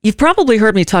You've probably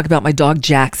heard me talk about my dog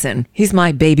Jackson. He's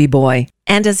my baby boy.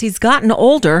 And as he's gotten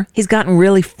older, he's gotten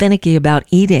really finicky about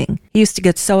eating. He used to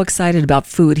get so excited about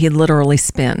food, he'd literally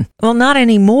spin. Well, not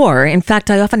anymore. In fact,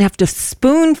 I often have to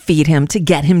spoon feed him to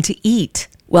get him to eat.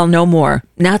 Well, no more.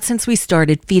 Not since we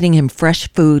started feeding him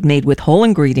fresh food made with whole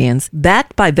ingredients,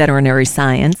 backed by veterinary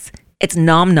science. It's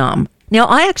Nom Nom. Now,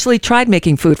 I actually tried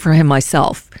making food for him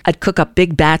myself. I'd cook up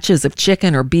big batches of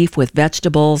chicken or beef with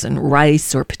vegetables and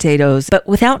rice or potatoes, but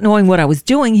without knowing what I was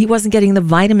doing, he wasn't getting the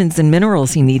vitamins and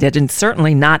minerals he needed, and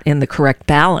certainly not in the correct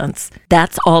balance.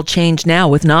 That's all changed now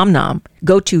with Nom Nom.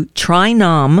 Go to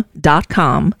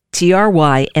trynom.com,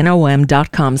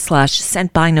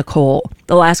 trynom.com/sent by Nicole.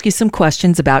 They'll ask you some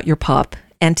questions about your pup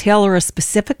and tailor a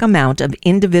specific amount of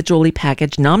individually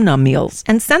packaged Nom Nom meals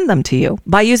and send them to you.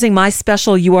 By using my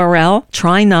special URL,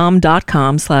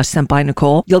 trynom.com/sent by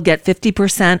Nicole, you'll get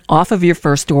 50% off of your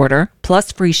first order,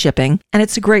 plus free shipping, and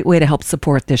it's a great way to help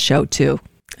support this show too.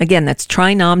 Again, that's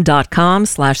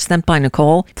trynom.com/sent by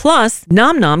Nicole. Plus,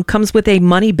 Nom Nom comes with a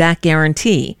money-back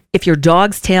guarantee. If your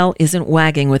dog's tail isn't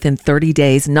wagging within 30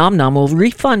 days, Nom Nom will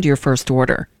refund your first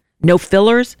order. No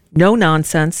fillers, no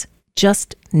nonsense,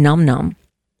 just Nom Nom.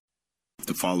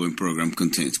 The following program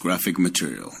contains graphic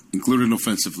material, including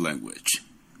offensive language.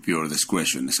 Viewer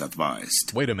discretion is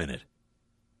advised. Wait a minute.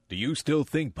 Do you still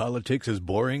think politics is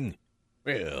boring?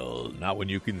 Well, not when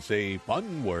you can say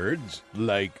fun words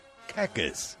like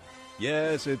caucus.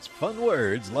 Yes, it's fun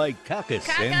words like caucus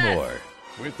and more.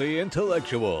 With the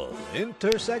intellectual,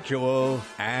 intersexual,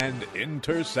 and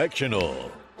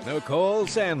intersectional. Nicole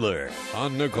Sandler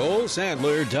on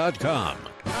NicoleSandler.com.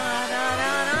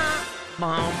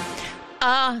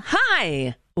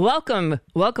 Hi. Welcome.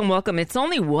 It's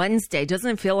only Wednesday. Doesn't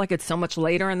it feel like it's so much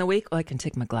later in the week? Oh, I can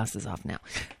take my glasses off now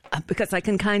because I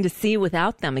can kind of see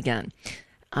without them again.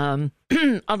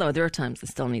 Although there are times I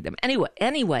still need them.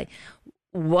 Anyway,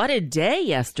 what a day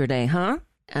yesterday, huh?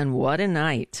 And what a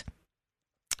night.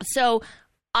 So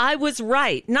I was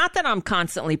right. Not that I'm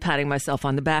constantly patting myself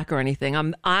on the back or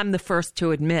anything. I'm the first to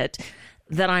admit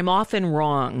that I'm often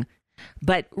wrong.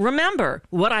 But remember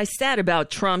what I said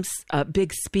about Trump's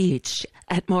big speech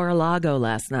at Mar-a-Lago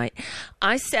last night.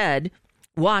 I said,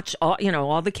 watch,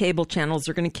 all the cable channels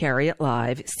are going to carry it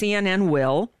live. CNN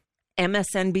will.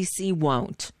 MSNBC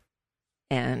won't.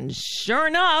 And sure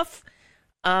enough,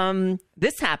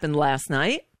 this happened last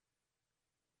night.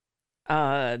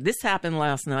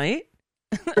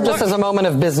 Just as a moment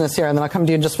of business here, and then I'll come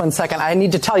to you in just 1 second. I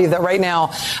need to tell you that right now,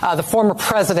 the former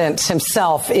president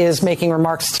himself is making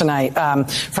remarks tonight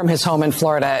from his home in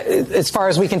Florida. As far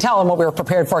as we can tell, and what we were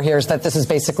prepared for here is that this is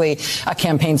basically a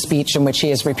campaign speech in which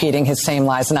he is repeating his same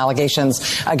lies and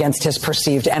allegations against his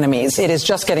perceived enemies. It is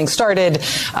just getting started.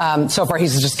 So far,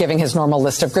 he's just giving his normal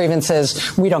list of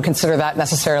grievances. We don't consider that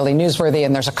necessarily newsworthy,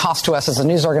 and there's a cost to us as a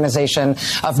news organization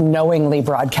of knowingly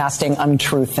broadcasting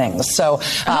untrue things. So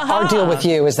our deal with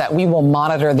you is that we will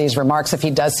monitor these remarks. If he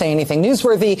does say anything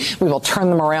newsworthy, we will turn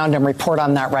them around and report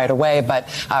on that right away. But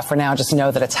for now, just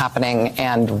know that it's happening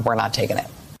and we're not taking it.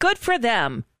 Good for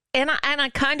them. And I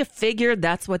kind of figured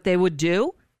that's what they would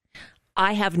do.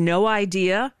 I have no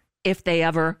idea if they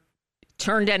ever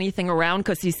turned anything around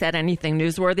because he said anything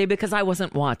newsworthy, because I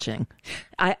wasn't watching.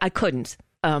 I couldn't.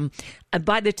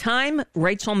 By the time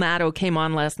Rachel Maddow came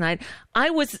on last night, I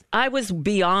was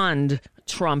beyond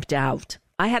Trumped out.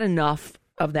 I had enough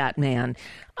of that man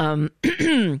and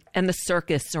the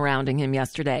circus surrounding him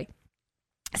yesterday.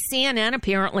 CNN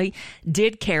apparently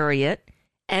did carry it,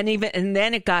 and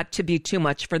then it got to be too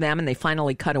much for them, and they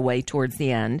finally cut away towards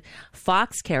the end.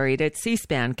 Fox carried it.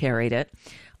 C-SPAN carried it.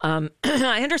 I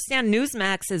understand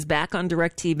Newsmax is back on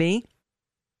DirecTV,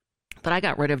 but I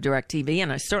got rid of DirecTV,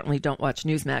 and I certainly don't watch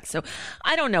Newsmax, so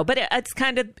I don't know. But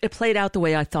it played out the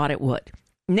way I thought it would.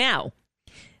 Now,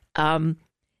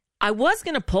 I was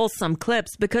going to pull some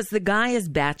clips because the guy is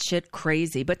batshit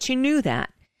crazy, but you knew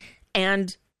that.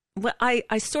 And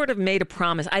I sort of made a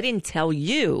promise. I didn't tell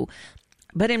you,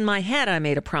 but in my head, I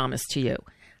made a promise to you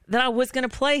that I was going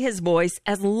to play his voice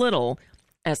as little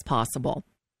as possible.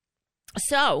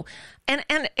 So, and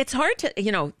it's hard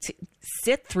to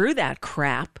sit through that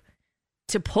crap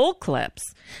to pull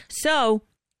clips. So,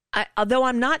 although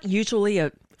I'm not usually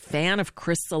a fan of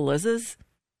Chris Cillizza's,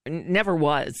 never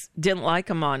was. Didn't like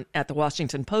him at the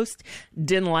Washington Post.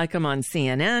 Didn't like him on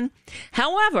CNN.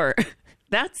 However,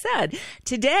 that said,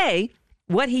 today,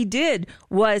 what he did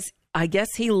was, I guess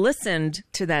he listened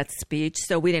to that speech,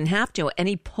 so we didn't have to, and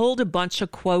he pulled a bunch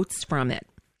of quotes from it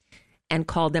and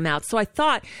called them out. So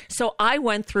I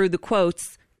went through the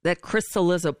quotes that Chris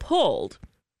Cillizza pulled.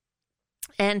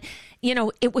 And,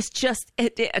 it was just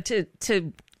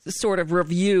to sort of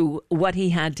review what he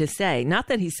had to say. Not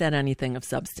that he said anything of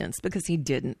substance, because he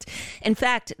didn't. In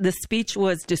fact, the speech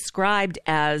was described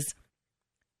as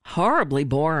horribly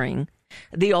boring.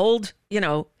 The old,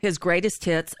 his greatest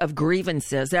hits of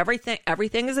grievances.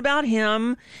 Everything is about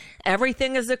him.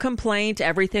 Everything is a complaint.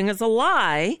 Everything is a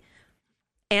lie.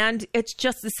 And it's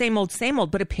just the same old,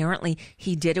 but apparently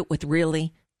he did it with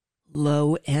really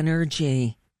low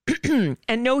energy and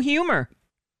no humor.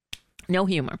 No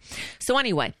humor. So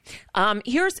anyway,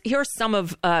 here's some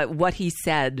of what he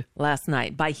said last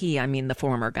night. By he, I mean the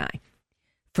former guy.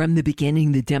 From the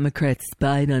beginning, the Democrats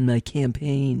spied on my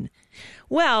campaign.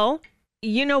 Well,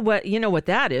 you know what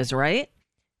that is, right?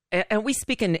 And we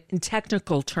speak in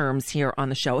technical terms here on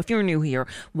the show. If you're new here,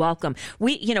 welcome.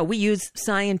 We use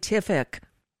scientific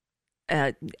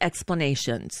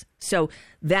explanations. So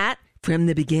that from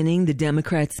the beginning, the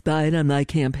Democrats spied on my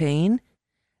campaign.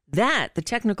 That, the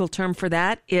technical term for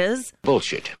that is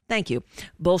bullshit. Thank you.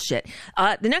 Bullshit.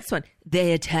 The next one.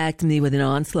 They attacked me with an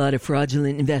onslaught of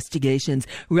fraudulent investigations.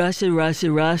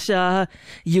 Russia.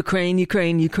 Ukraine.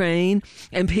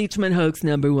 Impeachment hoax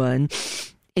number 1.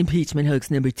 Impeachment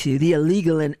hoax number 2. The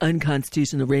illegal and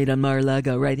unconstitutional raid on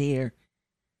Mar-a-Lago right here.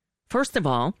 First of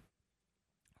all,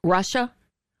 Russia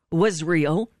was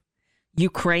real.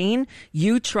 Ukraine,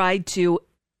 you tried to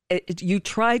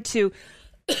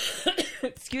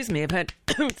excuse me, I've had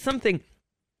something.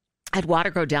 I had water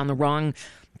go down the wrong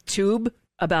tube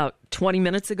about 20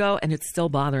 minutes ago, and it's still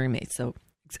bothering me. So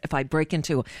if I break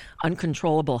into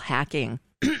uncontrollable hacking,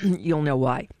 you'll know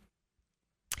why.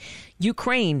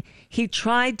 Ukraine, he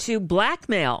tried to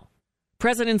blackmail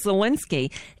President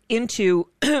Zelensky into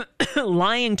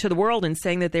lying to the world and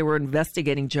saying that they were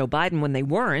investigating Joe Biden when they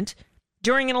weren't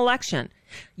during an election.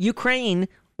 Ukraine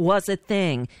was a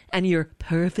thing, and your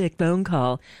perfect phone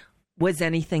call was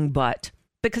anything but,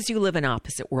 because you live in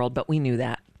opposite world, but we knew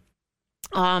that.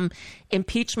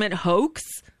 Impeachment hoax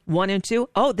 1 and 2.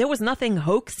 Oh, there was nothing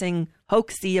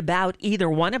hoaxy about either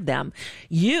one of them.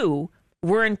 You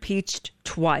were impeached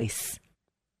twice.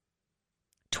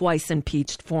 Twice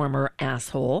impeached, former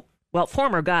asshole. Well,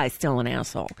 former guy, still an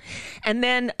asshole. And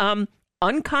then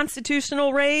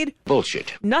unconstitutional raid?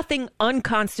 Bullshit. Nothing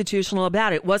unconstitutional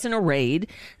about it. It wasn't a raid.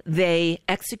 They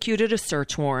executed a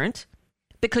search warrant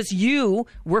because you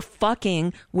were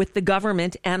fucking with the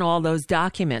government and all those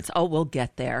documents. Oh, we'll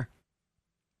get there.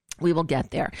 We will get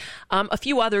there. A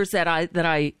few others that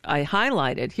I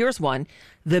highlighted. Here's one.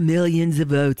 The millions of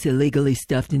votes illegally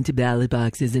stuffed into ballot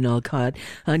boxes and all caught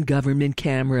on government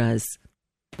cameras.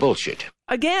 Bullshit.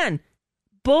 Again,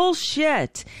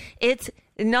 bullshit. It's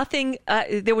nothing.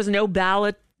 There was no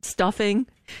ballot stuffing.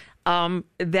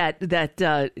 That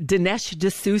Dinesh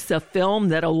D'Souza film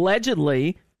that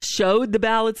allegedly showed the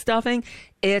ballot stuffing.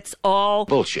 It's all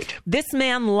bullshit. This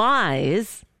man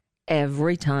lies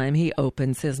every time he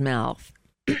opens his mouth.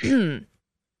 Then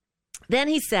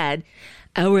he said,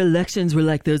 our elections were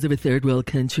like those of a third world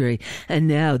country. And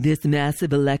now this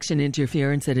massive election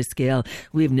interference at a scale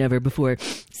we've never before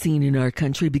seen in our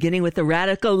country, beginning with the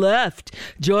radical left,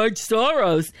 George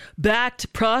Soros,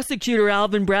 backed prosecutor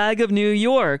Alvin Bragg of New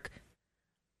York.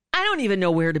 I don't even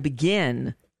know where to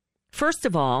begin. First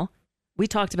of all, we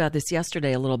talked about this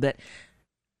yesterday a little bit.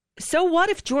 So what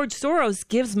if George Soros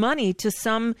gives money to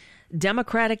some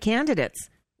Democratic candidates?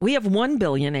 We have one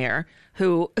billionaire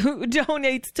who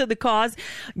donates to the cause.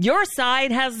 Your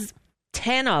side has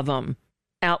 10 of them,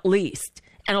 at least,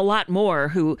 and a lot more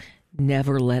who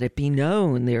never let it be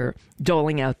known they're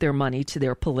doling out their money to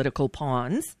their political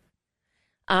pawns.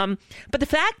 But the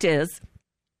fact is,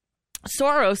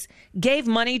 Soros gave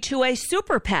money to a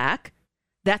super PAC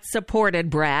that supported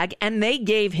Bragg, and they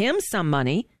gave him some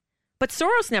money. But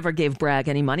Soros never gave Bragg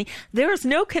any money. There's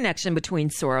no connection between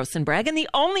Soros and Bragg. And the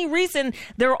only reason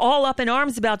they're all up in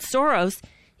arms about Soros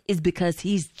is because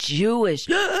he's Jewish.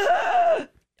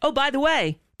 Oh, by the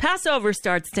way, Passover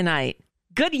starts tonight.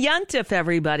 Good Yontif,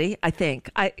 everybody, I think.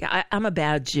 I'm a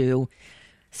bad Jew.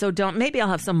 So maybe I'll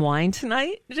have some wine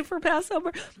tonight for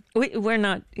Passover. We're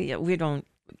not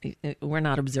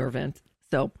observant.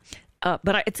 So,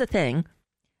 but it's a thing.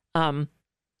 I've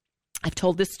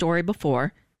told this story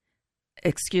before.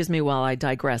 Excuse me while I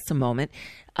digress a moment.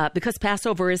 Because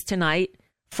Passover is tonight,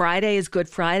 Friday is Good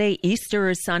Friday, Easter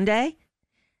is Sunday.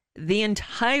 The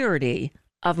entirety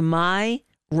of my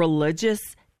religious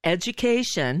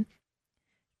education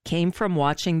came from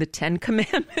watching the 10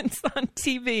 Commandments on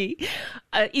TV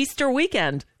Easter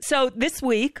weekend. So this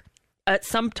week, at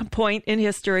some point in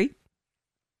history,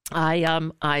 I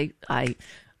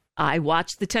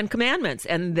watched the 10 Commandments,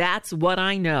 and that's what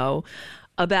I know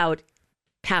about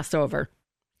Passover.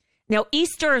 Now,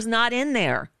 Easter is not in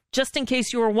there. just in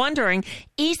case you were wondering,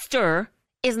 Easter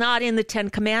is not in the 10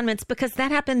 Commandments because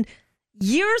that happened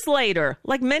years later,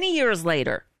 like many years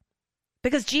later,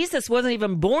 because Jesus wasn't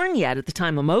even born yet at the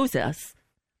time of Moses.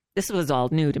 This was all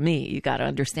new to me. You got to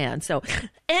understand. So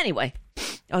anyway,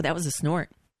 oh, that was a snort.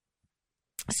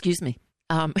 Excuse me.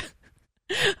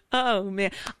 Oh,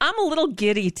 man. I'm a little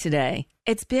giddy today.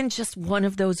 It's been just one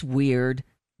of those weird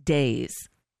days.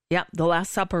 Yep, the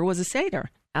Last Supper was a Seder.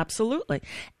 Absolutely.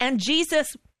 And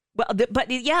Jesus, well, but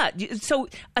yeah, so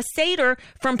a Seder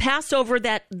from Passover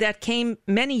that came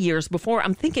many years before.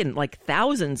 I'm thinking like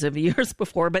thousands of years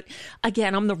before. But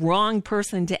again, I'm the wrong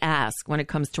person to ask when it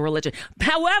comes to religion.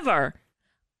 However,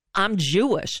 I'm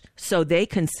Jewish, so they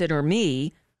consider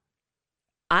me,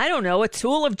 I don't know, a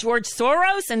tool of George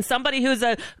Soros and somebody who's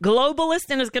a globalist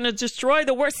and is going to destroy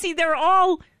the world. See, they're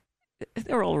all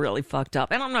really fucked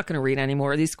up. And I'm not going to read any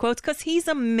more of these quotes because he's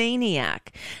a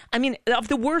maniac. I mean, of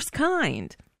the worst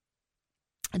kind.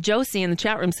 Josie in the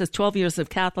chat room says 12 years of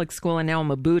Catholic school and now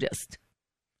I'm a Buddhist.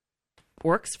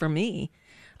 Works for me.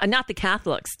 Not the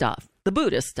Catholic stuff, the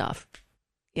Buddhist stuff.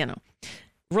 You know,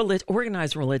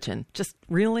 organized religion. Just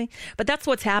really? But that's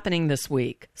what's happening this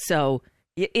week. So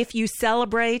if you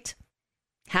celebrate,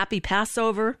 happy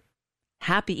Passover,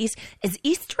 happy Easter. Is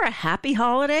Easter a happy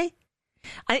holiday?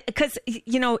 Because,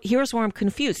 you know, here's where I'm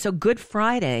confused. So Good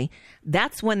Friday,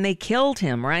 that's when they killed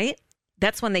him, right?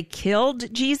 That's when they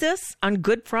killed Jesus on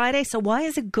Good Friday. So why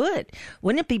is it good?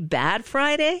 Wouldn't it be Bad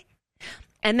Friday?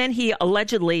 And then he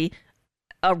allegedly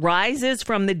arises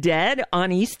from the dead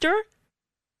on Easter?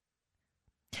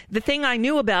 The thing I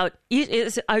knew about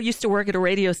is I used to work at a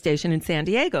radio station in San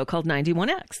Diego called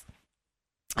 91X.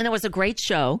 And it was a great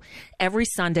show. Every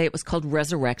Sunday, it was called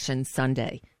Resurrection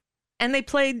Sunday. And they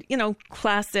played, you know,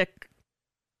 classic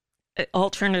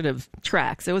alternative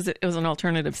tracks. It was an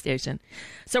alternative station.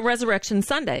 So Resurrection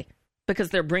Sunday, because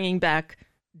they're bringing back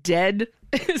dead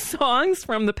songs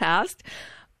from the past.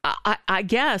 I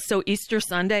guess. So Easter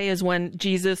Sunday is when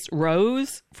Jesus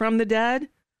rose from the dead.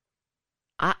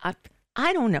 I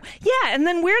don't know. Yeah, and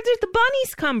then where did the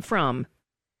bunnies come from?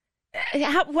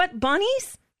 What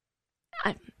bunnies?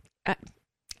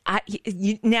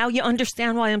 Now you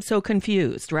understand why I'm so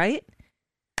confused, right?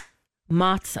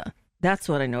 Matzah. That's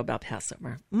what I know about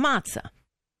Passover. Matzah.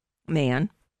 Man.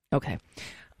 Okay.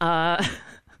 All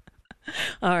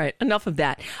right. Enough of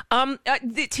that.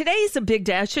 Today is a big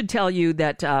day. I should tell you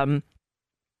that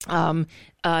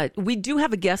we do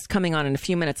have a guest coming on in a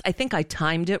few minutes. I think I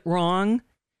timed it wrong.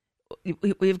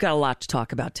 We've got a lot to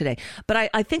talk about today, but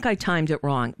I think I timed it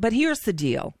wrong. But here's the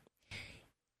deal.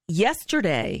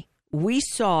 Yesterday, we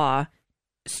saw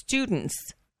students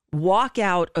walk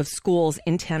out of schools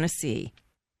in Tennessee,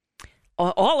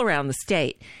 all around the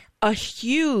state. A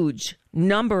huge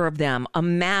number of them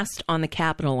amassed on the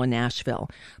Capitol in Nashville,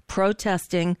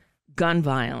 protesting gun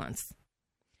violence.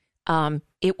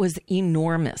 It was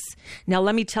enormous. Now,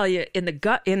 let me tell you, in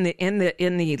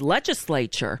the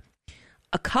legislature,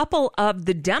 a couple of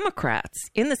the Democrats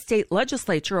in the state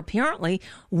legislature apparently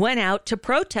went out to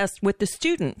protest with the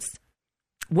students.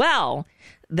 Well,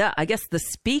 I guess the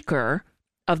Speaker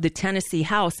of the Tennessee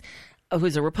House,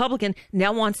 who's a Republican,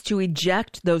 now wants to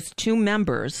eject those two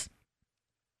members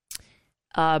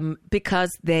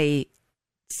because they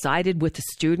sided with the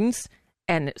students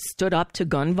and stood up to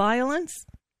gun violence.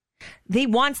 He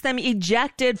wants them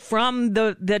ejected from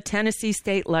the Tennessee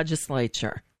state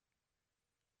legislature.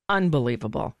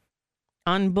 Unbelievable.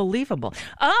 Unbelievable.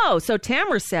 Oh, so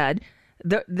Tamara said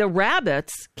the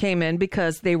rabbits came in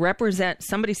because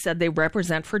somebody said they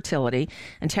represent fertility.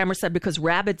 And Tamara said because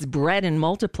rabbits bred and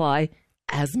multiply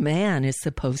as man is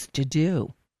supposed to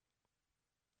do.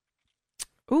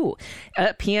 Ooh,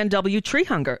 PNW tree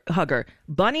hugger.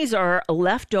 Bunnies are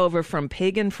leftover from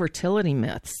pagan fertility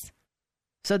myths.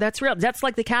 So that's real. That's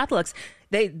like the Catholics.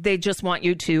 They just want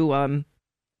you to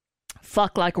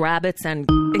fuck like rabbits and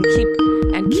keep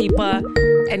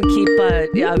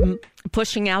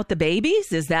pushing out the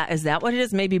babies. Is that what it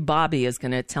is? Maybe Bobby is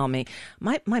going to tell me.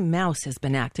 My mouse has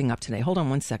been acting up today. Hold on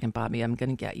one second, Bobby. I'm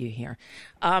going to get you here.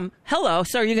 Hello.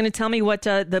 So are you going to tell me what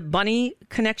the bunny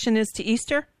connection is to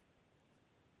Easter?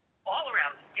 All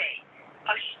around the state.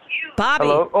 A huge... Bobby.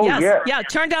 Hello? Oh, yes. Yeah.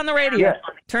 Turn down the radio. Yeah.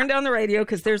 Turn down the radio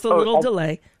because there's a little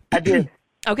delay. I did.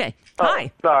 Okay. Oh,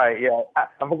 Hi. Sorry. Yeah.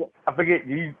 I forget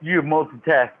you're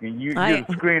multitasking. You're the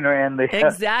screener and the...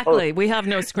 Exactly. We have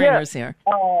no screeners here.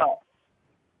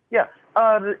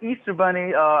 The Easter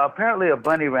bunny, apparently a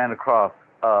bunny ran across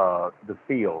the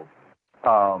field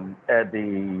at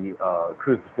the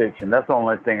crucifixion. That's the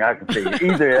only thing I can say.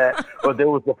 Either that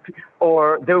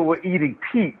or they were eating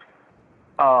peeps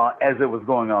as it was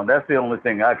going on. That's the only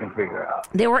thing I can figure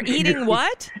out. They were eating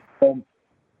what?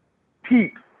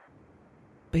 Peeps.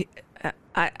 You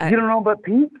don't know about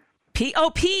Peeps?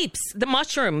 Peeps, the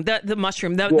mushroom, the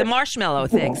mushroom, the marshmallow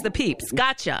things, the Peeps.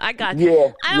 Gotcha. I got.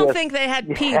 Yes, I don't think they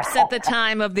had Peeps at the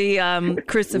time of the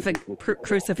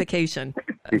crucifixion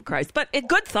of Christ, but a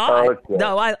good thought. Okay.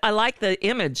 Though I like the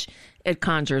image it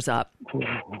conjures up.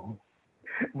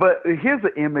 But here's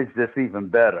an image that's even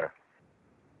better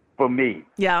for me.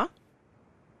 Yeah.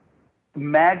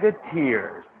 MAGA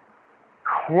tears,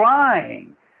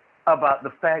 crying about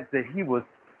the fact that he was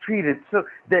treated so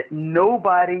that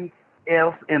nobody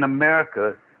else in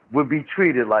America would be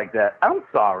treated like that. I'm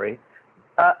sorry.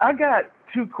 I got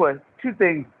two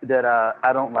things that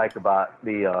I don't like about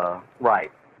the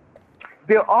right.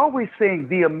 They're always saying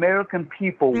the American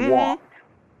people want.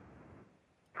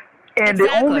 And the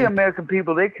only American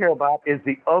people they care about is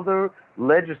the other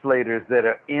legislators that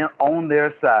are on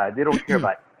their side. They don't care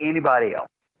about anybody else.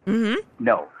 Mm-hmm.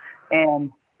 No.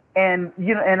 And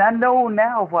you know, and I know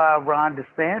now why Ron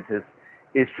DeSantis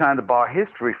is trying to bar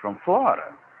history from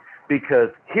Florida, because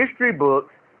history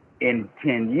books in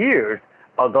 10 years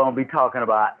are going to be talking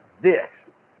about this,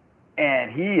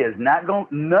 and he is not going.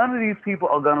 None of these people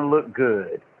are going to look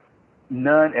good,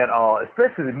 none at all.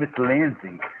 Especially Miss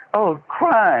Lindsay. Oh,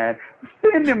 crying,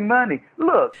 spending money.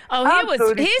 Look,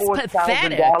 he's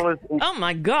pathetic. Oh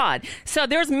my God! So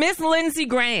there's Miss Lindsey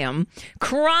Graham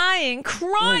crying. You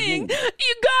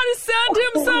gotta send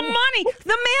him some money.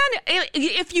 The man,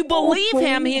 if you believe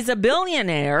him, he's a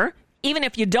billionaire. Even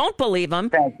if you don't believe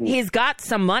him, he's got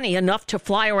some money enough to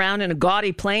fly around in a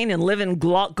gaudy plane and live in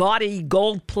gaudy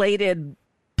gold-plated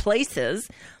places.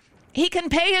 He can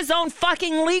pay his own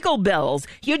fucking legal bills.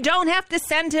 You don't have to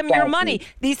send him your money.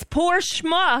 These poor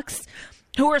schmucks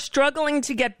who are struggling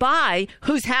to get by,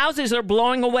 whose houses are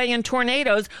blowing away in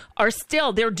tornadoes,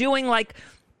 they're doing like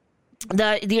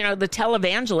the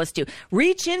televangelists do.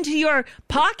 Reach into your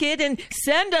pocket and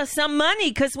send us some money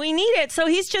because we need it. So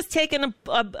he's just taken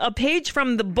a page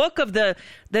from the book of the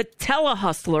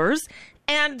telehustlers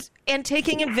and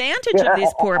taking advantage of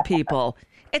these poor people.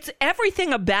 It's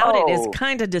everything about it is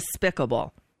kind of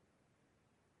despicable.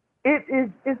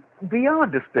 It's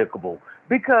beyond despicable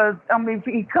because, I mean,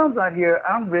 he comes out here,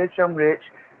 I'm rich,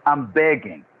 I'm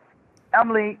begging. I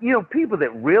mean, you know, people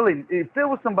that really, if there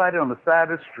was somebody on the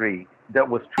side of the street that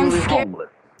was truly homeless,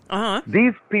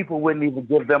 these people wouldn't even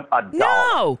give them a dollar.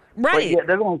 No, right. But yet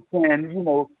they're going to send, you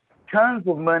know, tons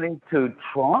of money to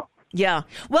Trump. Yeah.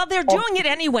 Well, they're doing it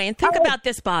anyway. And think about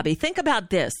this, Bobby. Think about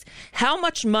this. How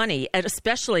much money,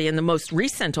 especially in the most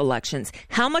recent elections,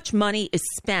 how much money is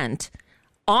spent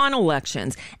on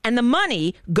elections? And the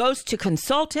money goes to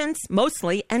consultants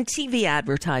mostly and TV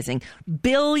advertising.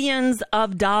 Billions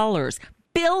of dollars.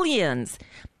 Billions.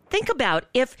 Think about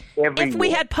if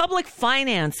we had public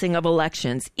financing of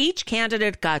elections, each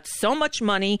candidate got so much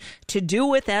money to do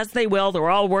with as they will. They're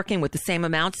all working with the same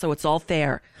amount, so it's all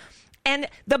fair. And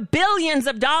the billions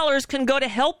of dollars can go to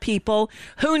help people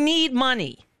who need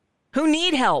money, who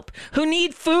need help, who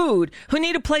need food, who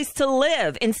need a place to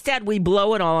live. Instead, we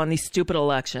blow it all on these stupid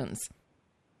elections.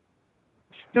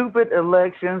 Stupid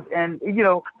elections. And, you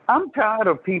know, I'm tired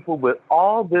of people with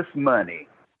all this money.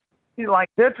 You know, like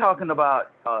they're talking about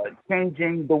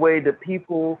changing the way that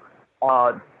people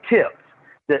tip,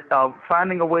 that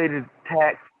finding a way to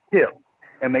tax tips.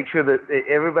 And make sure that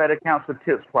everybody accounts for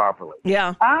tips properly.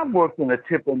 Yeah. I've worked in the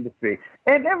tip industry,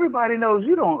 and everybody knows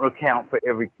you don't account for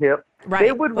every tip. Right.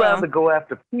 They would rather go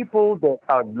after people that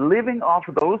are living off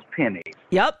of those pennies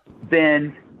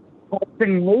than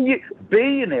costing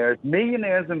millionaires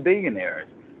and billionaires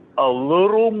a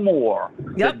little more.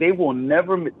 That they will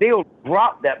they'll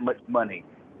drop that much money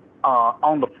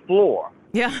on the floor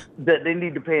that they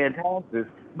need to pay in taxes.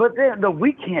 But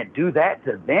we can't do that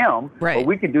to them. Right. But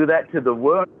we can do that to the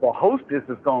hostess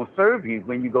that's going to serve you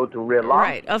when you go to Red Lobster.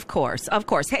 Right, of course.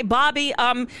 Hey, Bobby,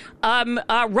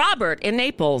 Robert in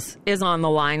Naples is on the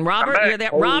line. Robert, you're there.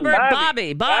 Robert,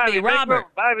 Bobby, Robert.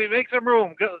 Bobby, make some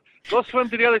room. Go swim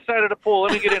to the other side of the pool.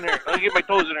 Let me get in there. Let me get my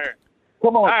toes in there.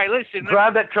 Come on. All right, listen.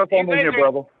 Drive that truck on in here,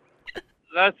 brother.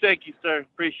 Thank you, sir.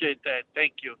 Appreciate that.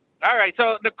 Thank you. All right,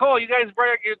 so Nicole, you're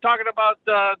talking about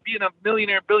being a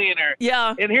billionaire.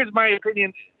 Yeah. And here's my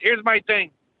opinion. Here's my thing.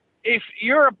 If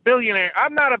you're a billionaire,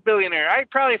 I'm not a billionaire.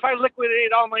 If I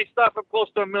liquidate all my stuff, I'm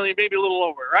close to $1 million, maybe a little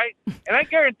over, right? And I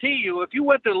guarantee you, if you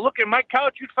went to look at my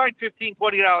couch, you'd find $15,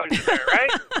 $20 in there,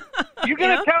 right? You're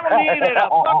gonna tell me that a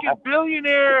fucking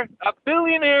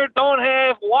billionaire don't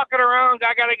have walking around,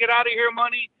 I gotta get out of here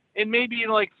money, and maybe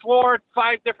in like 4 or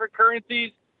 5 different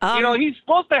currencies. You know, he's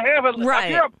supposed to have it. Right.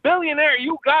 If you're a billionaire,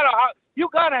 you got you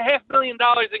got $500,000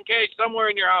 in cash somewhere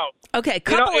in your house. Okay,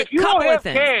 If you couple don't have of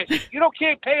things. cash,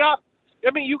 can't pay off.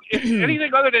 I mean, if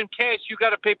anything other than cash, you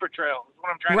got a paper trail. Is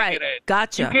what I'm trying to get at.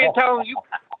 Gotcha. You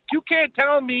can't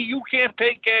tell me you can't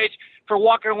pay cash for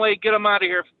walking away. Get them out of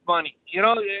here for money.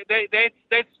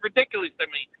 That's ridiculous to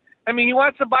me. I mean, he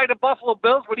wants to buy the Buffalo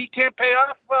Bills, but he can't pay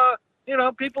off.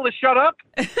 People to shut up.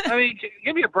 I mean,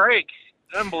 give me a break.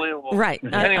 Unbelievable. Right.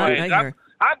 Anyways, I'm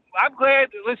glad.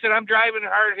 Listen, I'm driving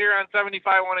hard here on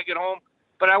 75. I want to get home,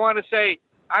 but I want to say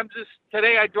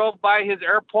today I drove by his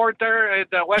airport there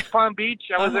at West Palm Beach.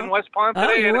 I was in West Palm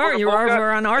today. You were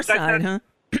over on our side, huh?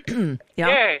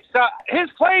 Yeah. So his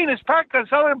plane is parked on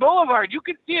Southern Boulevard. You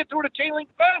can see it through the chain link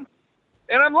fence.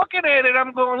 And I'm looking at it.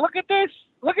 I'm going, look at this.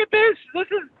 Look at this.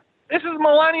 This is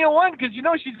Melania 1 because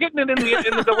she's getting it in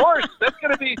the divorce.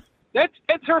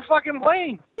 That's her fucking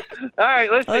plane. All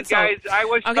right, listen, guys. I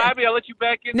wish Bobby. I'll let you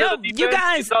back into the defense. You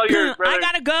guys. It's all yours, I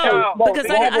gotta go because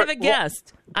I have a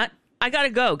guest. I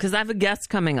gotta go because I have a guest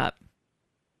coming up.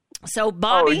 So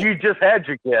Bobby. Oh, you just had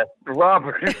your guest,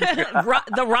 Robert.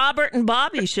 The Robert and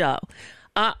Bobby show.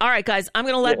 All right, guys. I'm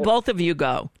gonna let both of you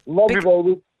go. Love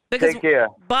you, baby. Take care.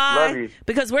 Bye. Love you.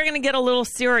 Because we're gonna get a little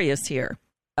serious here.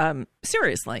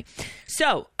 Seriously.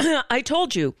 So I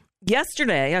told you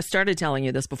yesterday, I started telling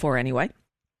you this before anyway.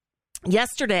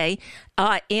 Yesterday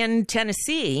in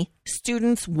Tennessee,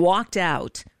 students walked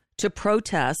out to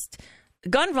protest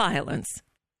gun violence.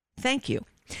 Thank you.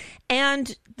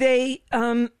 And they,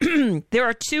 there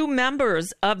are two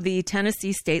members of the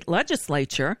Tennessee state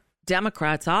legislature,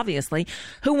 Democrats, obviously,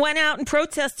 who went out and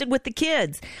protested with the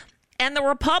kids. And the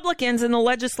Republicans in the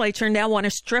legislature now want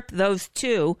to strip those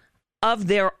two of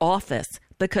their office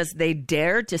because they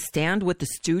dared to stand with the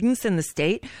students in the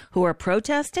state who are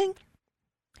protesting.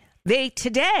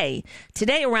 Today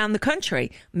around the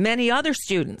country, many other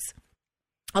students,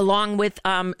 along with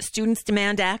Students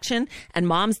Demand Action and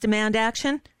Moms Demand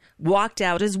Action, walked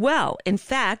out as well. In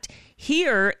fact,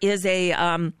 here is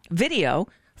a video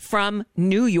from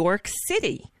New York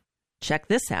City. Check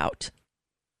this out.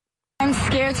 I'm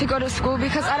scared to go to school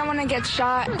because I don't want to get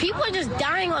shot. People are just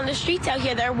dying on the streets out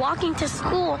here. They're walking to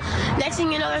school. Next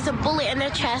thing you know, there's a bullet in their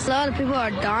chest. A lot of people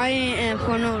are dying and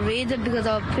for no reason because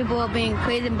of people are being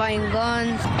crazy and buying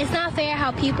guns. It's not fair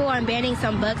how people are banning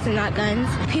some books and not guns.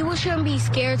 People shouldn't be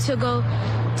scared to go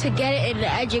to get it in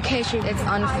education. It's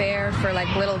unfair for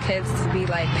little kids to be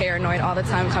paranoid all the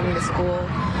time coming to school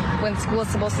when school is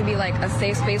supposed to be a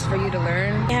safe space for you to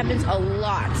learn. It happens a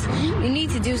lot. We need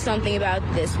to do something about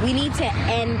this. We need to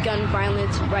end gun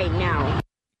violence right now.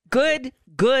 Good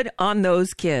on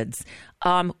those kids.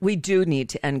 We do need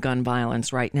to end gun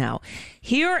violence right now.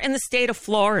 Here in the state of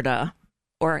Florida,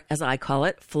 or as I call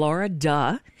it,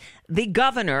 Florida, the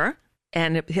governor,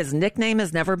 and his nickname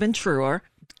has never been truer,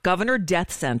 Governor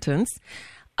Death Sentence,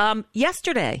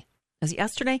 yesterday,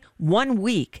 1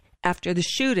 week after the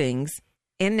shootings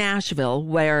in Nashville,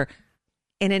 where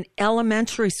in an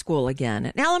elementary school,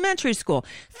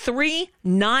 3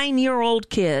 9-year-old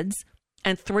kids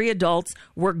and 3 adults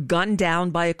were gunned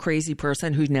down by a crazy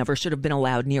person who never should have been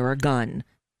allowed near a gun,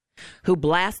 who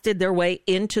blasted their way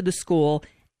into the school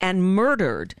and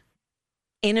murdered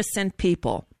innocent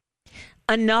people.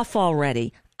 Enough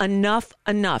already. Enough.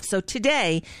 So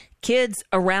today, kids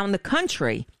around the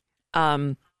country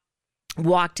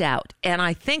walked out. And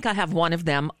I think I have one of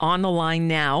them on the line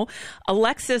now.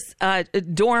 Alexis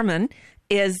Dorman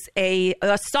is a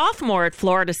sophomore at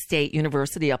Florida State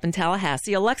University up in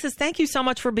Tallahassee. Alexis, thank you so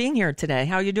much for being here today.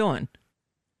 How are you doing?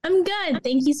 I'm good.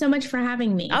 Thank you so much for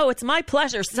having me. Oh, it's my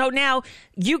pleasure. So now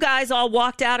you guys all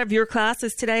walked out of your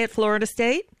classes today at Florida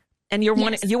State? And you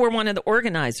were one of the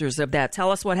organizers of that.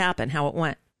 Tell us what happened, how it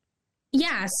went.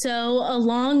 Yeah, so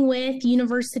along with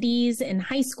universities and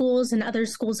high schools and other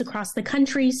schools across the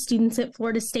country, students at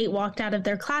Florida State walked out of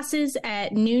their classes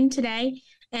at noon today.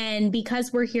 And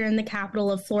because we're here in the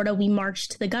capital of Florida, we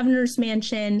marched to the governor's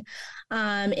mansion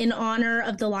in honor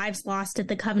of the lives lost at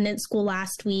the Covenant School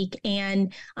last week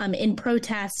and in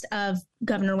protest of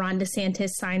Governor Ron DeSantis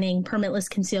signing permitless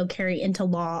concealed carry into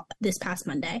law this past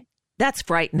Monday. That's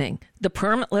frightening, the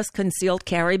permitless concealed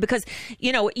carry, because,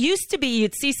 it used to be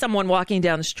you'd see someone walking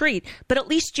down the street, but at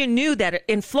least you knew that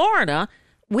in Florida,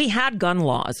 we had gun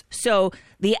laws. So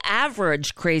the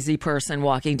average crazy person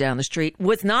walking down the street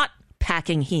was not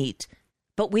packing heat.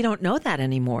 But we don't know that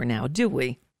anymore now, do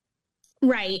we?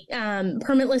 Right.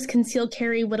 Permitless concealed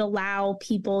carry would allow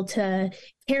people to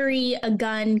carry a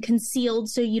gun concealed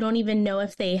so you don't even know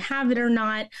if they have it or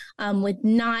not, with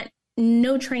not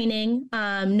no training,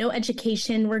 no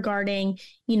education regarding,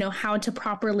 how to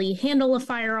properly handle a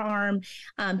firearm.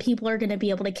 People are going to be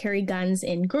able to carry guns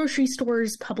in grocery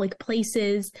stores, public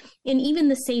places, and even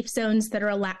the safe zones that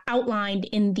are outlined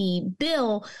in the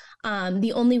bill.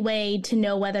 The only way to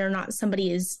know whether or not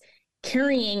somebody is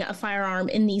carrying a firearm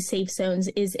in these safe zones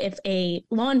is if a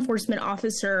law enforcement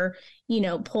officer,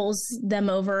 pulls them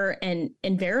over and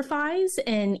verifies.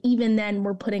 And even then,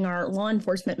 we're putting our law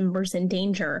enforcement members in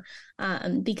danger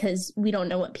because we don't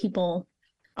know what people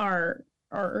are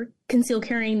concealed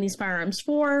carrying these firearms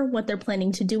for, what they're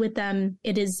planning to do with them.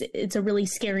 It's a really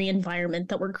scary environment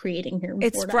that we're creating here in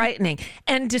It's Florida. frightening.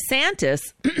 And DeSantis,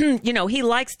 he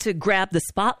likes to grab the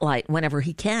spotlight whenever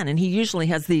he can. And he usually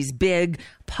has these big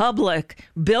public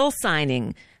bill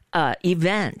signing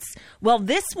events. Well,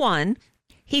 this one,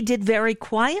 he did very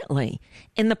quietly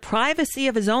in the privacy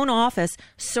of his own office,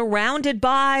 surrounded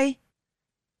by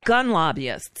gun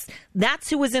lobbyists. That's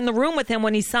who was in the room with him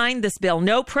when he signed this bill.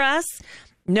 No press,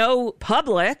 no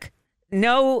public,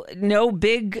 no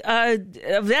big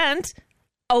event.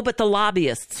 Oh, but the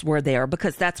lobbyists were there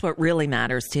because that's what really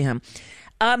matters to him.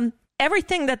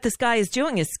 Everything that this guy is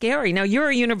doing is scary. Now, you're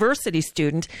a university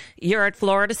student. You're at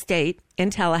Florida State in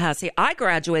Tallahassee. I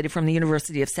graduated from the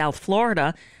University of South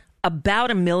Florida about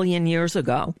 1 million years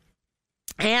ago.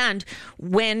 And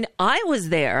when I was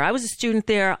there, I was a student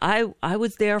there. I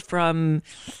was there from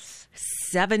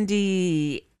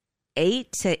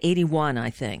 78 to 81,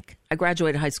 I think. I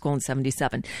graduated high school in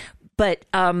 77. But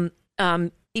when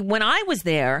I was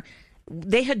there,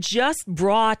 they had just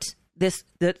brought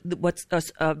what's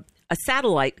a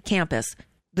satellite campus,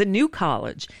 the new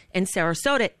college in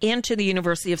Sarasota, into the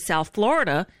University of South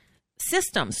Florida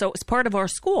system. So it was part of our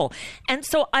school. And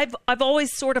so I've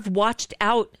always sort of watched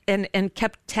out and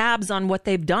kept tabs on what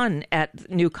they've done at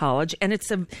New College. And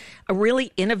it's a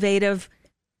really innovative,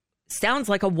 sounds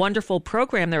like a wonderful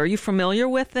program there. Are you familiar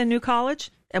with the New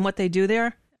College and what they do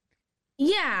there?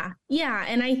 Yeah.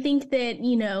 And I think that,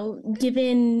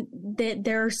 given that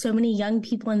there are so many young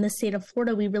people in the state of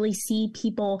Florida, we really see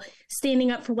people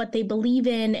standing up for what they believe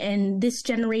in. And this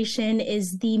generation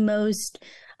is the most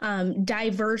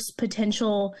diverse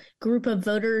potential group of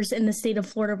voters in the state of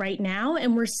Florida right now.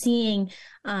 And we're seeing,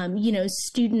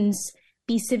 students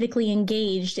be civically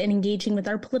engaged and engaging with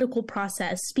our political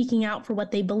process, speaking out for what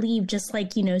they believe, just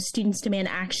like, students demand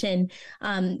action,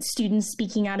 students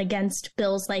speaking out against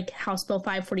bills like House Bill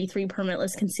 543,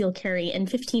 permitless concealed carry, and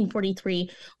 1543,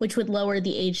 which would lower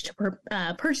the age to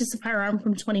purchase a firearm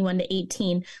from 21 to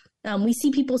 18. We see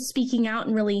people speaking out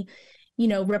and really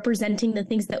representing the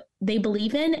things that they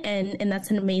believe in. And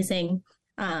that's an amazing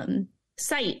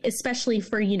sight, especially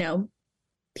for,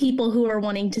 people who are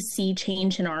wanting to see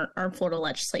change in our Florida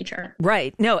legislature.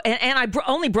 Right. No, and I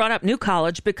only brought up New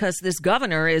College because this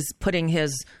governor is putting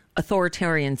his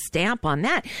authoritarian stamp on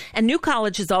that. And New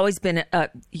College has always been,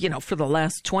 for the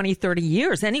last 20, 30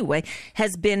 years anyway,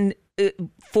 has been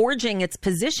forging its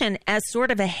position as sort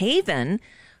of a haven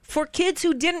for kids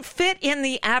who didn't fit in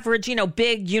the average,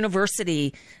 big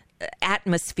university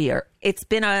atmosphere. It's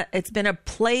been a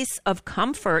place of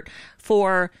comfort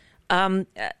for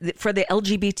the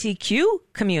LGBTQ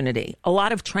community. A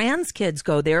lot of trans kids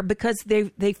go there because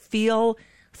they feel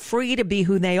free to be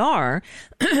who they are,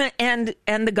 and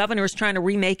the governor is trying to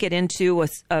remake it into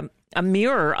a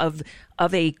mirror of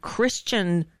a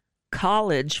Christian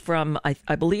college from, I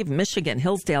believe, Michigan,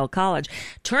 Hillsdale College,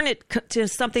 turn it to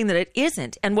something that it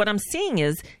isn't. And what I'm seeing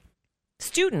is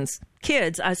students,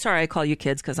 kids, sorry I call you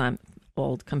kids because I'm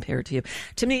old compared to you.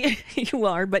 To me, you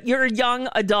are, but you're a young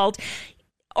adult,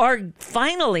 are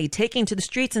finally taking to the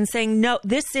streets and saying, no,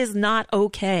 this is not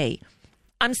okay.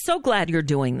 I'm so glad you're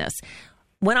doing this.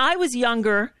 When I was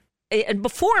younger, and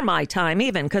before my time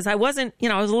even, because I wasn't,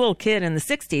 I was a little kid in the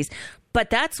 60s, but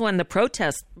that's when the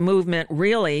protest movement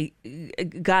really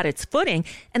got its footing.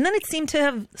 And then it seemed to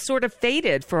have sort of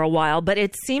faded for a while. But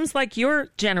it seems like your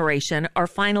generation are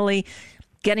finally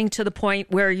getting to the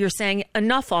point where you're saying,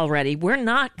 enough already. We're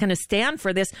not going to stand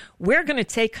for this. We're going to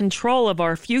take control of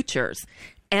our futures.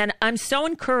 And I'm so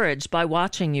encouraged by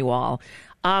watching you all.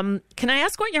 Can I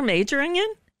ask what you're majoring in?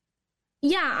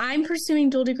 Yeah, I'm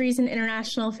pursuing dual degrees in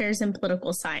international affairs and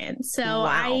political science. So Wow.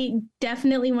 I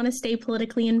definitely want to stay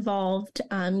politically involved.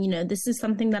 This is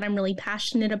something that I'm really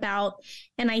passionate about.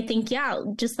 And I think,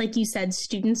 just like you said,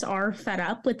 students are fed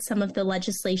up with some of the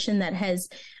legislation that has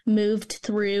moved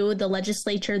through the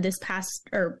legislature this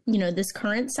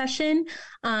current session.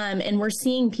 And we're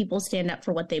seeing people stand up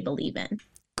for what they believe in.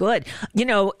 Good.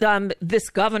 This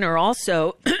governor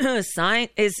also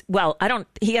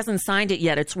he hasn't signed it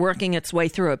yet. It's working its way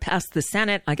through. It passed the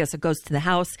Senate. I guess it goes to the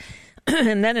House.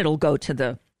 and then it'll go to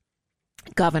the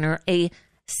governor, a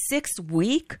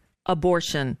 6-week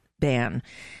abortion ban.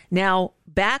 Now,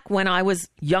 back when I was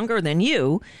younger than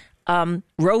you,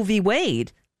 Roe v.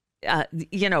 Wade, went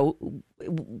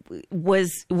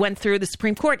through the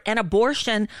Supreme Court, and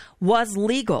abortion was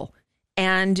legal.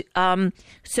 And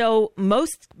so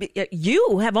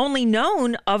you have only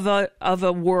known of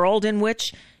a world in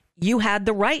which you had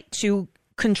the right to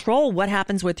control what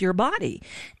happens with your body.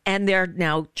 And they're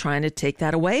now trying to take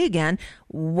that away again.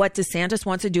 What DeSantis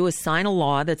wants to do is sign a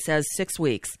law that says 6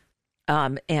 weeks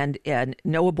and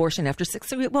no abortion after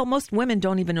 6 weeks. Well, most women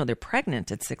don't even know they're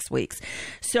pregnant at 6 weeks.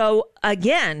 So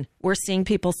again, we're seeing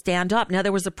people stand up. Now,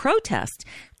 there was a protest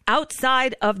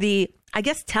outside of the, I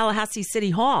guess, Tallahassee City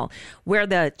Hall, where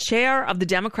the chair of the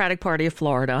Democratic Party of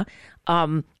Florida,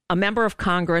 a member of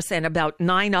Congress, and about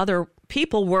 9 other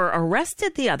people were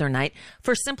arrested the other night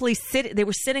for simply they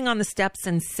were sitting on the steps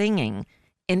and singing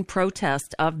in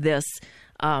protest of this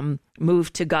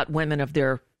move to gut women of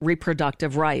their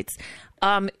reproductive rights.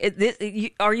 Are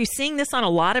you seeing this on a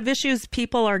lot of issues?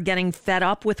 People are getting fed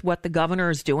up with what the governor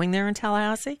is doing there in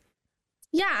Tallahassee?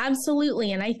 Yeah,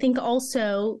 absolutely. And I think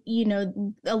also,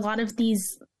 a lot of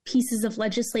these pieces of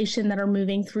legislation that are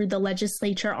moving through the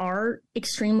legislature are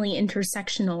extremely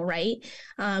intersectional, right?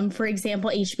 For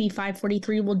example, HB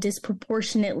 543 will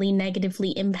disproportionately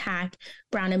negatively impact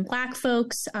brown and black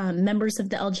folks, members of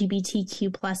the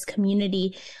LGBTQ plus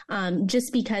community,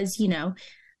 just because,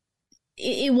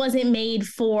 it wasn't made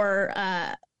for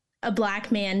a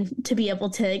black man to be able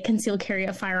to conceal carry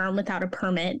a firearm without a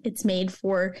permit. It's made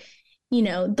for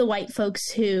the white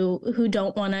folks who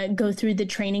don't want to go through the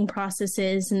training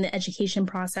processes and the education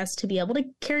process to be able to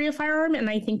carry a firearm. And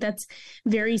I think that's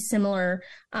very similar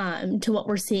to what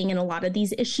we're seeing in a lot of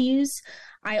these issues.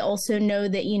 I also know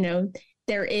that,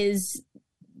 there is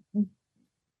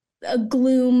a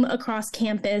gloom across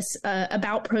campus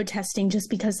about protesting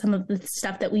just because some of the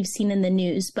stuff that we've seen in the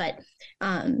news. But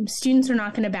students are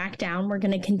not going to back down. We're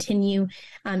going to continue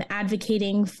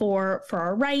advocating for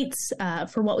our rights,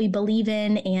 for what we believe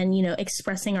in, and,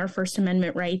 expressing our First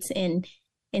Amendment rights in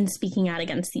speaking out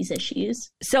against these issues.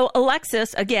 So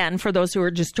Alexis, again, for those who are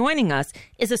just joining us,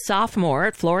 is a sophomore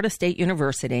at Florida State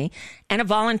University and a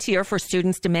volunteer for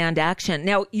Students Demand Action.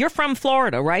 Now, you're from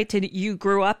Florida, right? You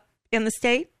grew up in the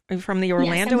state? Are you from the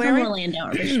Orlando area? Yes, I'm from Orlando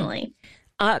originally.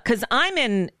 Because I'm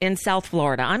in South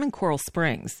Florida. I'm in Coral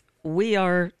Springs. We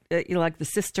are like the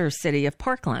sister city of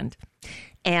Parkland.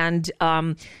 And,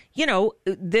 5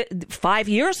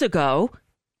 years ago,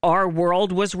 our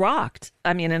world was rocked.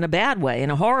 I mean, in a bad way, in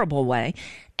a horrible way.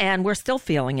 And we're still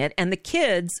feeling it. And the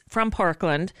kids from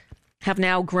Parkland have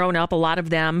now grown up. A lot of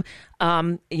them,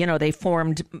 they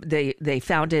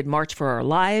founded March for Our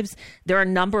Lives. There are a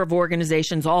number of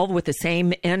organizations, all with the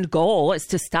same end goal, is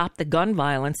to stop the gun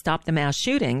violence, stop the mass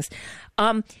shootings.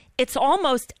 It's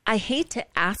almost, I hate to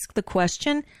ask the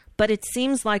question, but it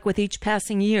seems like with each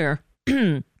passing year,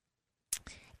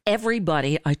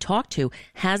 everybody I talk to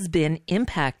has been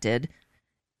impacted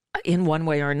in one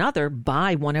way or another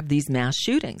by one of these mass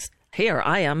shootings. Here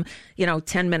I am,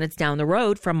 10 minutes down the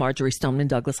road from Marjorie Stoneman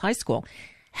Douglas High School.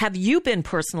 Have you been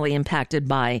personally impacted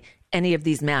by any of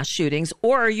these mass shootings,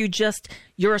 or are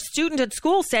you're a student at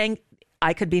school saying,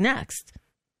 I could be next?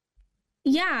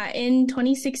 Yeah, in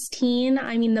 2016,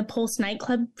 the Pulse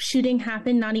nightclub shooting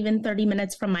happened not even 30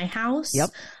 minutes from my house.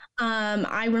 Yep.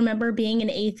 I remember being in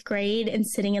 8th grade and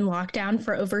sitting in lockdown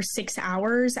for over 6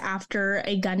 hours after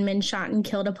a gunman shot and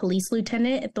killed a police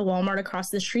lieutenant at the Walmart across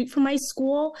the street from my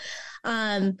school.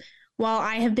 While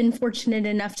I have been fortunate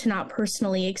enough to not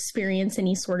personally experience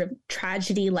any sort of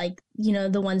tragedy like,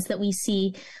 the ones that we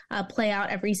see play out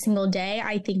every single day,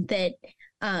 I think that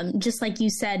just like you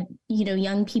said,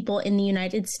 young people in the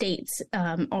United States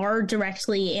are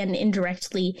directly and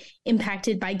indirectly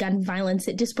impacted by gun violence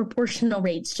at disproportional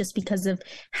rates just because of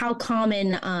how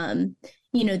common,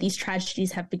 these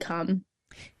tragedies have become.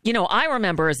 I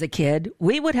remember as a kid,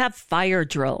 we would have fire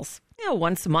drills.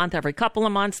 Once a month, every couple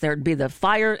of months, there'd be the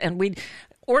fire and we'd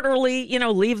orderly,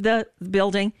 leave the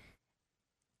building.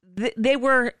 They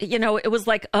were, it was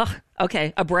like,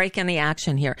 okay, a break in the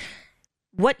action here.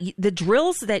 What the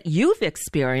drills that you've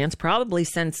experienced, probably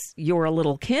since you were a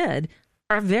little kid,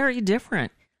 are very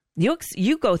different.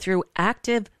 You go through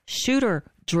active shooter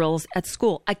drills at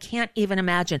school. I can't even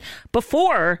imagine.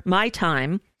 Before my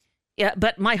time, yeah,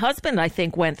 but my husband, I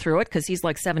think, went through it because he's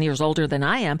like 7 years older than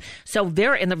I am. So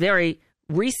in the very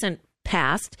recent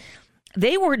past,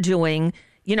 they were doing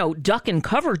duck and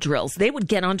cover drills. They would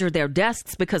get under their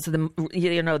desks because of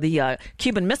the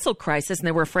Cuban Missile Crisis, and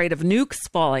they were afraid of nukes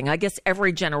falling. I guess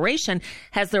every generation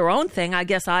has their own thing. I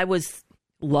guess I was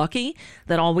lucky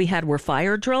that all we had were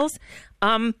fire drills.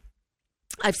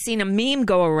 I've seen a meme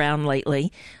go around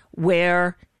lately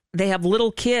where they have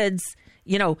little kids,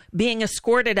 being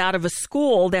escorted out of a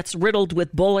school that's riddled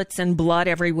with bullets and blood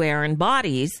everywhere and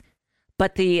bodies.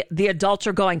 But the adults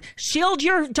are going,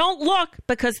 don't look,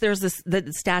 because there's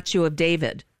the statue of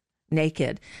David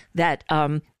naked that,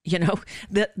 the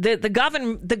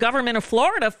government of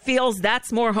Florida feels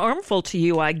that's more harmful to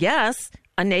you, I guess,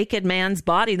 a naked man's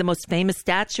body, the most famous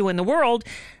statue in the world,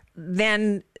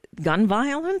 than gun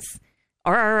violence.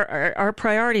 Our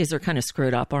priorities are kind of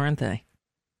screwed up, aren't they?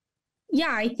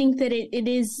 Yeah, I think that it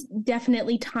is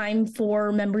definitely time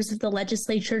for members of the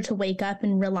legislature to wake up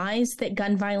and realize that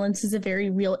gun violence is a very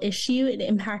real issue. It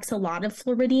impacts a lot of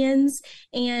Floridians,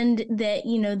 and that,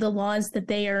 the laws that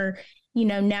they are,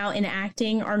 now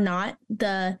enacting are not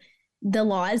the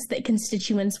laws that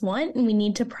constituents want, and we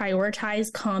need to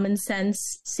prioritize common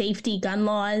sense safety gun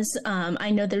laws.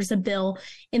 I know there's a bill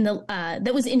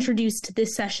that was introduced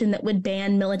this session that would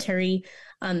ban military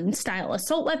style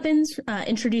assault weapons,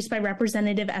 introduced by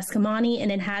Representative Escamani,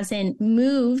 and it hasn't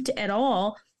moved at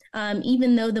all.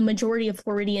 Even though the majority of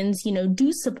Floridians,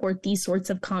 do support these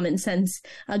sorts of common sense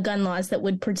gun laws that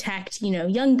would protect,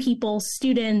 young people,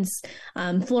 students,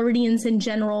 Floridians in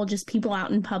general, just people out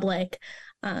in public.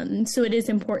 So it is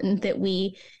important that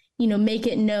we, make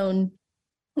it known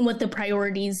what the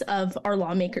priorities of our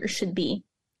lawmakers should be.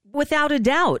 Without a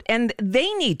doubt. And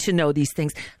they need to know these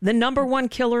things. The number one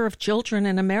killer of children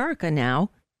in America now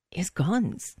is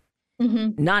guns,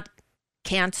 not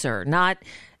cancer, not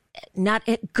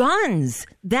guns.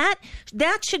 That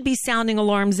should be sounding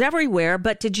alarms everywhere.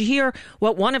 But did you hear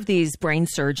what one of these brain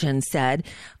surgeons said?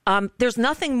 There's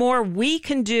nothing more we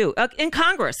can do in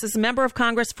Congress. This member of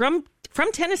Congress from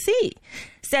Tennessee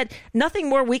said nothing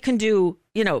more we can do.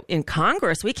 In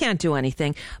Congress, we can't do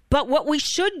anything. But what we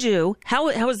should do, how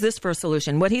is this for a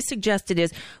solution? What he suggested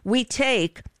is we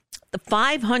take the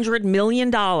 $500 million,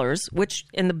 which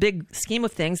in the big scheme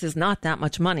of things is not that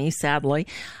much money, sadly,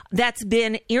 that's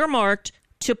been earmarked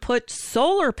to put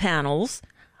solar panels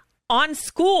on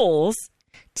schools,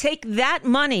 take that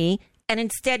money and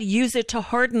instead use it to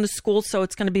harden the school so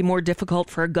it's going to be more difficult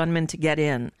for a gunman to get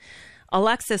in.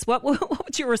 Alexis, what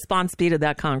would your response be to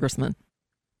that, Congressman?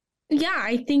 Yeah,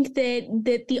 I think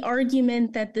that the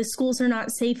argument that the schools are not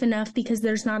safe enough because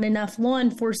there's not enough law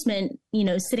enforcement,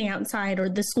 sitting outside, or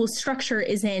the school structure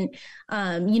isn't,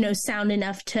 sound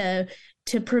enough to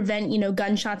prevent,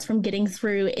 gunshots from getting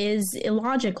through is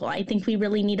illogical. I think we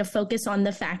really need to focus on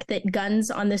the fact that guns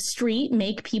on the street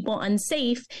make people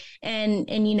unsafe, and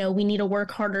we need to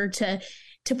work harder to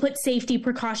put safety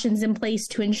precautions in place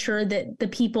to ensure that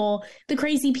the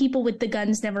crazy people with the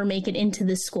guns never make it into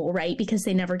the school, right? Because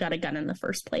they never got a gun in the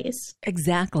first place.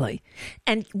 Exactly.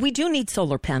 And we do need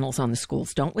solar panels on the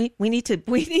schools, don't we? We need to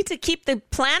keep the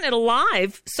planet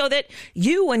alive so that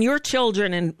you and your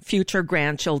children and future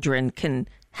grandchildren can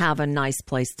have a nice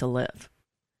place to live.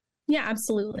 Yeah,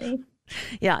 absolutely.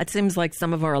 Yeah, it seems like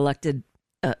some of our elected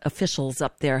officials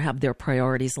up there have their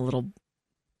priorities a little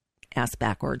ass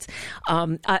backwards.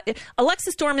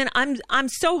 Alexis Dorman, I'm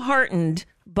so heartened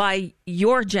by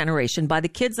your generation, by the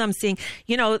kids I'm seeing.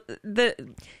 The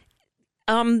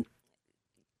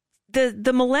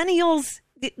millennials,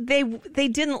 they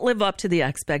didn't live up to the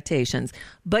expectations.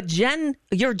 But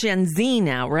you're Gen Z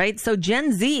now, right? So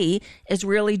Gen Z is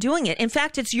really doing it. In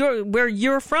fact, it's where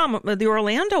you're from, the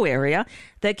Orlando area,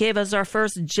 that gave us our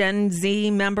first Gen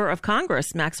Z member of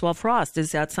Congress, Maxwell Frost.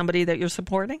 Is that somebody that you're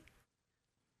supporting?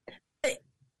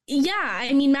 Yeah,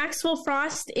 I mean, Maxwell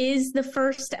Frost is the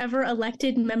first ever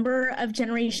elected member of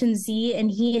Generation Z,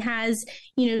 and he has,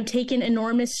 taken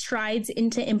enormous strides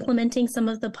into implementing some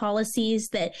of the policies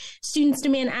that Students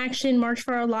Demand Action, March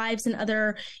for Our Lives, and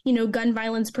other, gun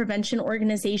violence prevention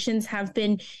organizations have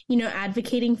been,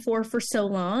 advocating for so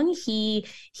long. He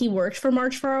worked for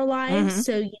March for Our Lives,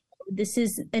 so this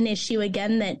is an issue,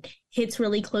 again, that hits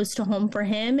really close to home for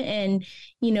him. And,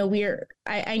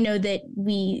 I know that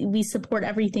we support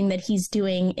everything that he's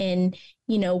doing in,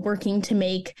 working to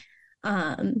make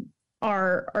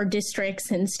our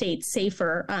districts and states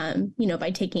safer,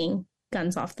 by taking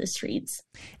guns off the streets.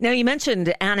 Now, you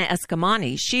mentioned Anna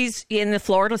Escamani. She's in the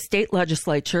Florida state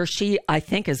legislature. She, I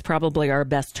think, is probably our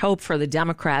best hope for the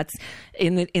Democrats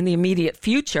in the immediate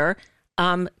future.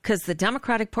 Because the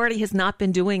Democratic Party has not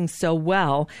been doing so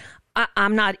well.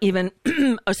 I'm not even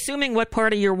assuming what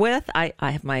party you're with. I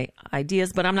have my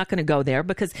ideas, but I'm not going to go there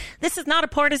because this is not a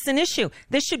partisan issue.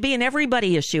 This should be an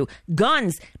everybody issue.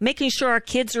 Guns, making sure our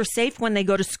kids are safe when they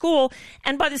go to school.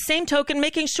 And by the same token,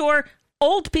 making sure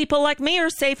Old people like me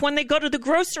are safe when they go to the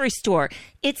grocery store.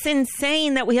 It's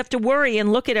insane that we have to worry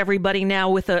and look at everybody now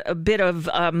with a bit of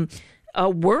a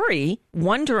worry,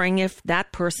 wondering if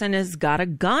that person has got a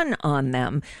gun on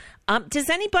them. Does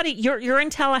anybody, you're in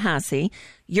Tallahassee,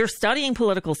 you're studying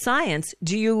political science.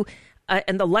 Do you,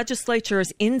 and the legislature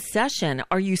is in session.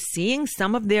 Are you seeing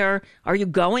are you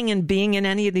going and being in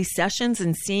any of these sessions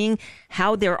and seeing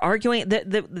how they're arguing?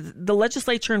 The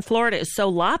legislature in Florida is so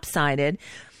lopsided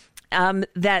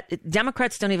that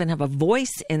Democrats don't even have a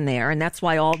voice in there. And that's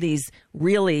why all these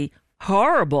really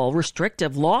horrible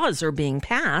restrictive laws are being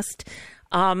passed.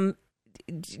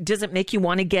 Does it make you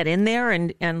want to get in there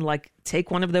and like take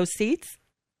one of those seats?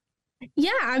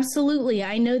 Yeah, absolutely.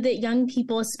 I know that young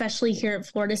people, especially here at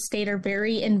Florida State, are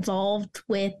very involved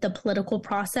with the political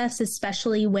process,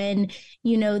 especially when,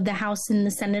 the House and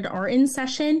the Senate are in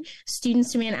session.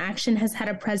 Students Demand Action has had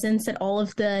a presence at all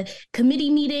of the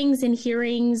committee meetings and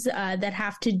hearings that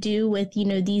have to do with,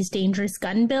 these dangerous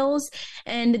gun bills.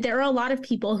 And there are a lot of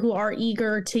people who are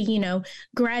eager to,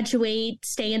 graduate,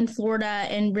 stay in Florida,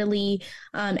 and really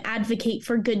advocate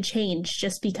for good change,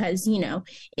 just because,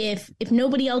 if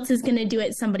nobody else is going to do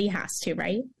it, somebody has to,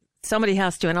 right? Somebody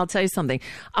has to. And I'll tell you something.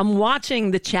 I'm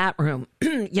watching the chat room.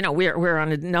 We're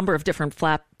on a number of different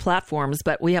platforms,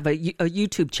 but we have a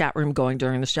YouTube chat room going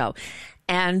during the show.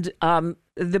 And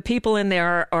the people in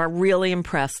there are really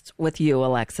impressed with you,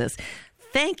 Alexis.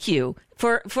 Thank you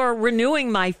for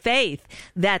renewing my faith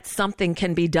that something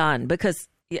can be done, because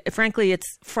frankly,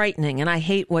 it's frightening. And I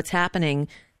hate what's happening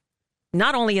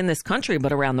not only in this country,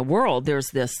 but around the world.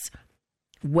 There's this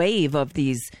wave of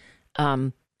these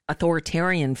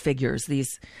authoritarian figures.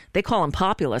 They call them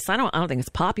populists. I don't think it's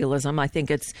populism. I think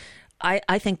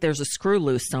I think there's a screw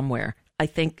loose somewhere. I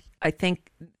don't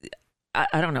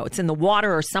know. It's in the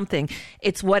water or something.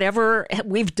 It's whatever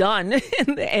we've done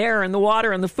in the air and the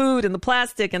water and the food and the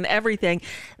plastic and everything,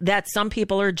 that some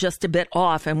people are just a bit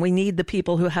off, and we need the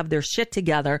people who have their shit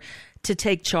together to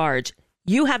take charge.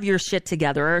 You have your shit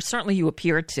together, or certainly you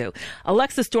appear to.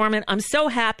 Alexis Dorman, I'm so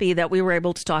happy that we were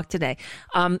able to talk today.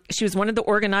 She was one of the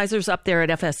organizers up there at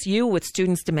FSU with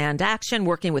Students Demand Action,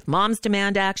 working with Moms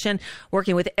Demand Action,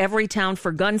 working with Everytown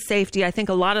for gun safety. I think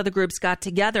a lot of the groups got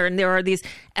together, and there are these,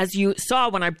 as you saw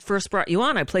when I first brought you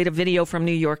on, I played a video from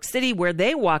New York City where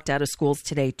they walked out of schools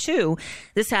today too.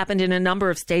 This happened in a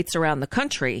number of states around the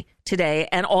country today,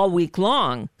 and all week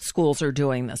long schools are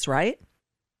doing this, right?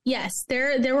 Yes,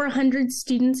 there were hundreds of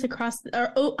students across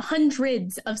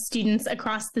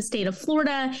the state of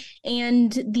Florida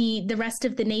and the rest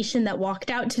of the nation that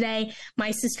walked out today. My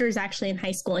sister is actually in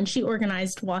high school, and she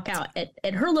organized walkout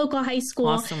at her local high school.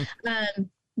 Awesome.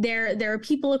 There are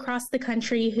people across the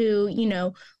country who,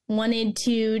 wanted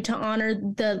to honor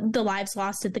the lives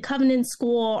lost at the Covenant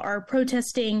School, are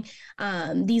protesting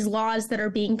these laws that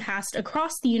are being passed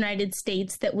across the United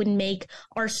States that would make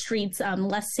our streets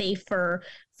less safe for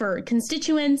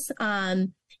constituents.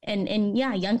 And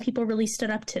yeah, young people really stood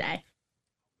up today.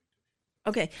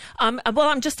 Okay. Well,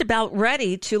 I'm just about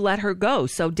ready to let her go.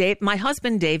 So my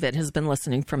husband, David, has been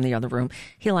listening from the other room.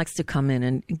 He likes to come in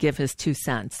and give his 2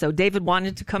 cents. So David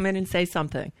wanted to come in and say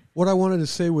something. What I wanted to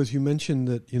say was, you mentioned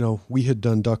that, we had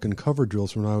done duck and cover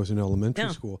drills when I was in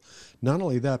elementary school. Not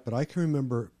only that, but I can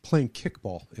remember playing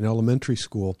kickball in elementary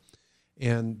school.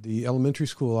 And the elementary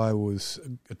school I was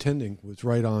attending was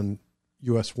right on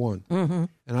US 1. Mm-hmm.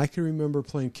 And I can remember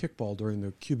playing kickball during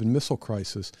the Cuban Missile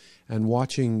Crisis and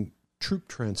watching troop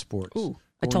transports. Ooh,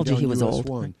 I told you he was US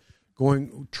old.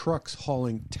 1, trucks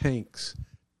hauling tanks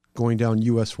going down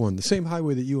US 1, the same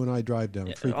highway that you and I drive down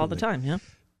frequently. All the time, yeah.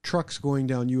 Trucks going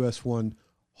down US 1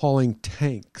 hauling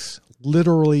tanks,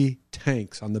 literally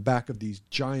tanks on the back of these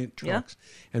giant trucks.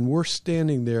 Yeah. And we're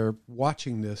standing there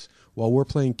watching this while we're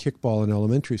playing kickball in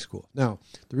elementary school. Now,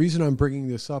 the reason I'm bringing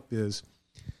this up is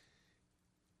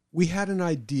we had an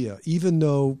idea, even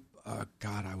though, I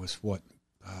was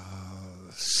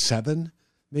 7,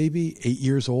 maybe 8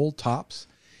 years old, tops.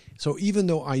 So even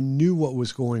though I knew what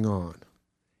was going on,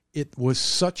 it was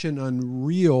such an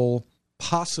unreal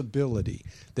possibility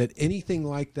that anything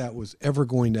like that was ever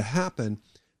going to happen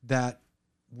that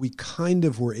we kind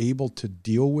of were able to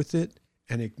deal with it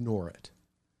and ignore it.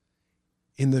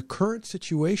 In the current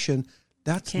situation,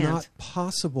 that's not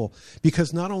possible,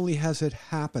 because not only has it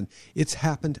happened, it's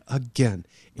happened again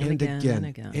and again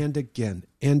and again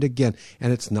and again.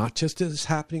 And it's not just it's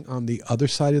happening on the other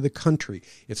side of the country.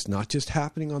 It's not just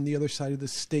happening on the other side of the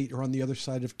state or on the other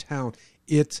side of town.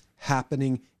 It's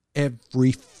happening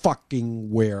every fucking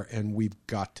where, and we've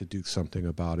got to do something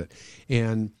about it.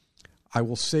 And I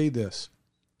will say this.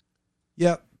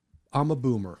 Yep, I'm a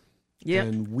boomer. Yep.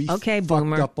 And we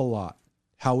fucked up a lot.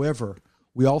 However,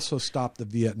 we also stopped the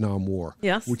Vietnam War,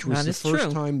 yes, which was the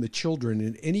first time the children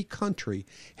in any country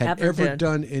had ever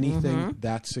done anything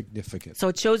that significant. So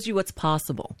it shows you what's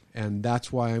possible. And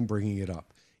that's why I'm bringing it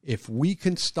up. If we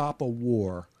can stop a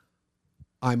war,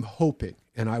 I'm hoping,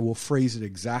 and I will phrase it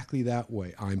exactly that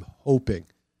way, I'm hoping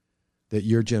that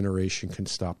your generation can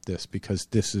stop this, because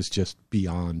this is just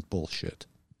beyond bullshit.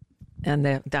 And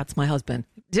that's my husband.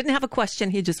 Didn't have a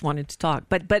question. He just wanted to talk.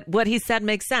 But what he said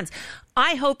makes sense.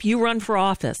 I hope you run for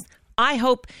office. I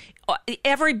hope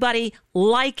everybody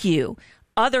like you,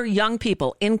 other young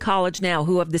people in college now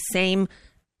who have the same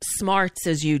smarts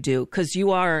as you do, because you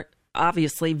are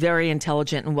obviously very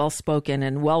intelligent and well-spoken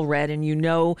and well-read, and you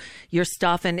know your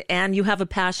stuff, and you have a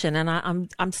passion. And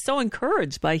I'm so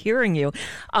encouraged by hearing you.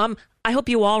 I hope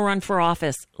you all run for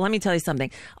office. Let me tell you something.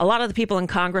 A lot of the people in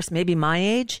Congress, maybe my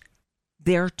age,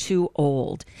 they're too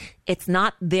old. It's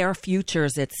not their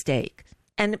futures at stake.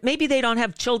 And maybe they don't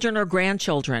have children or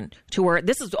grandchildren to where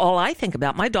this is all I think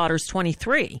about. My daughter's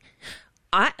 23.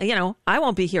 I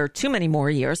won't be here too many more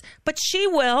years, but she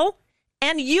will,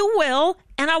 and you will.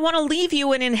 And I want to leave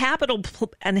you an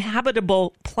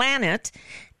inhabitable planet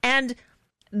and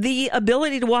the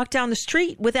ability to walk down the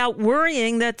street without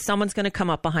worrying that someone's going to come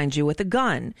up behind you with a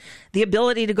gun, the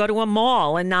ability to go to a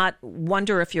mall and not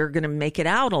wonder if you're going to make it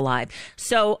out alive.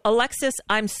 So, Alexis,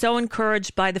 I'm so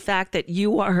encouraged by the fact that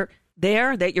you are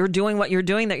there, that you're doing what you're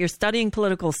doing, that you're studying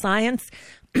political science.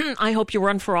 I hope you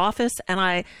run for office, and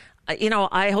I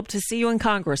hope to see you in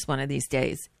Congress one of these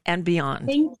days and beyond.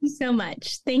 Thank you so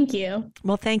much. Thank you.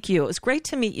 Well, thank you. It was great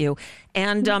to meet you.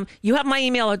 And you have my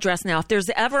email address now. If there's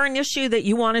ever an issue that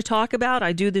you want to talk about,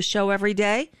 I do this show every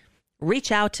day,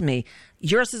 reach out to me.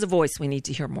 Yours is a voice we need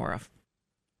to hear more of.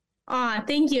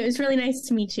 Thank you. It was really nice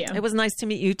to meet you. It was nice to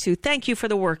meet you, too. Thank you for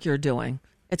the work you're doing.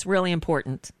 It's really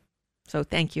important. So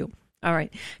thank you. All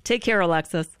right. Take care,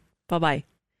 Alexis. Bye-bye.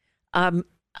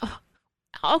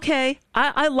 Okay.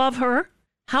 I love her.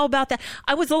 How about that?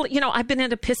 I've been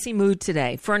in a pissy mood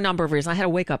today for a number of reasons. I had to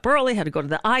wake up early, had to go to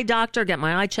the eye doctor, get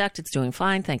my eye checked. It's doing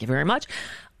fine. Thank you very much.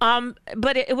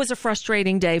 But it was a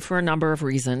frustrating day for a number of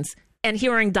reasons. And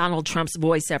hearing Donald Trump's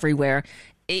voice everywhere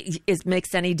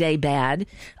makes any day bad.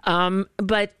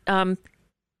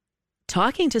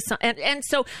 Talking to some, and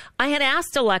so I had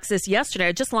asked Alexis yesterday,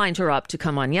 I just lined her up to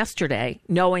come on yesterday,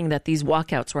 knowing that these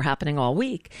walkouts were happening all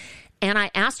week. And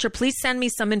I asked her, please send me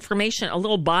some information, a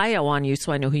little bio on you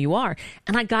so I know who you are.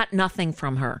 And I got nothing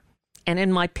from her. And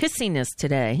in my pissiness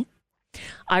today,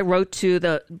 I wrote to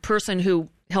the person who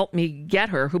helped me get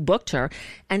her, who booked her,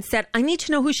 and said, I need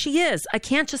to know who she is. I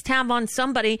can't just have on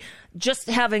somebody just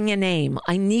having a name.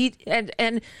 I need,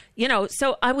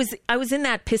 so I was in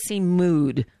that pissy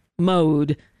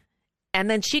mode. And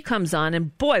then she comes on,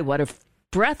 and boy, what a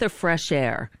breath of fresh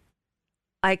air.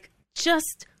 Like,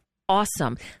 just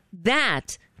awesome.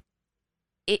 That,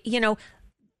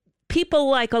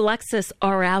 people like Alexis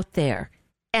are out there,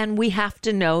 and we have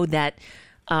to know that,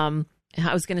 I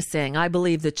was going to sing, I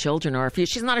believe the children are,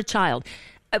 she's not a child.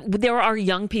 There are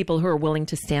young people who are willing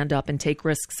to stand up and take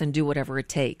risks and do whatever it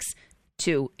takes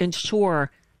to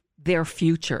ensure their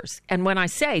futures. And when I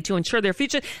say to ensure their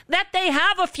future, that they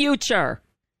have a future.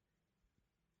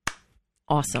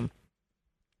 Awesome.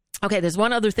 Okay, there's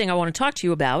one other thing I want to talk to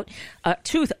you about.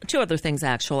 Two other things,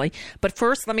 actually. But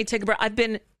first, let me take a break. I've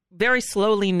been very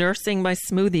slowly nursing my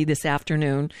smoothie this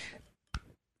afternoon.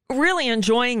 Really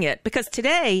enjoying it, because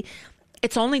today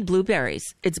it's only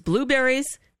blueberries. It's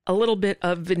blueberries, a little bit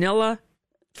of vanilla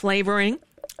flavoring,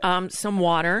 some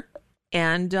water,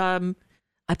 and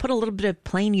I put a little bit of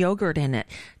plain yogurt in it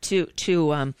to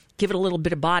give it a little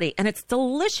bit of body. And it's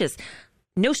delicious.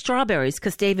 No strawberries,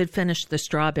 because David finished the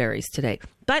strawberries today.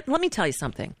 But let me tell you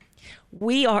something.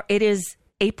 It is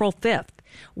April 5th.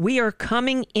 We are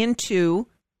coming into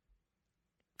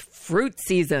fruit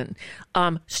season.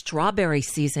 Strawberry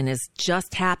season is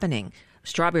just happening.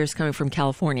 Strawberries coming from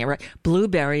California, right?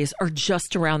 Blueberries are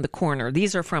just around the corner.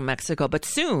 These are from Mexico, but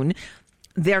soon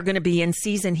they're going to be in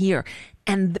season here.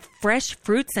 And the fresh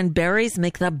fruits and berries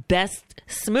make the best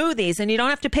smoothies, and you don't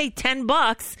have to pay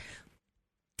 $10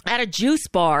 at a juice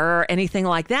bar or anything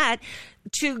like that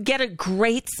to get a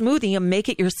great smoothie and make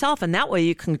it yourself. And that way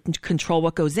you can control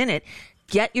what goes in it.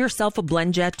 Get yourself a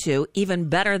BlendJet 2. Even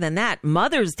better than that,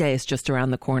 Mother's Day is just around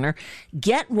the corner.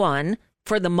 Get one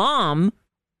for the mom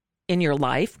in your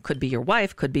life. Could be your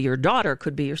wife, could be your daughter,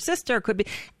 could be your sister, could be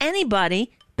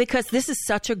anybody, because this is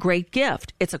such a great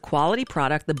gift. It's a quality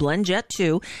product, the BlendJet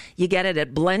 2. You get it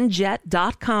at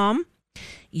blendjet.com.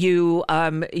 You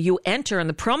enter in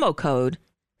the promo code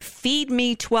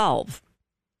FeedMe12.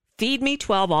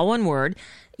 FeedMe12, all one word.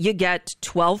 you get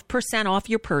 12% off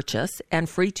your purchase and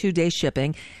free 2-day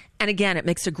shipping. And again, it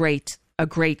makes a great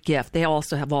gift. They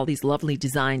also have all these lovely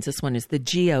designs. This one is the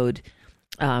geode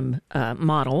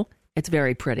model. It's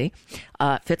very pretty.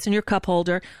 Fits in your cup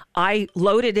holder. I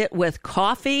loaded it with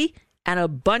coffee and a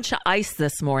bunch of ice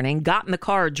this morning, got in the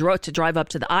car, drove to drive up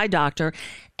to the eye doctor,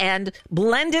 and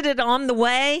blended it on the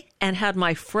way and had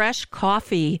my fresh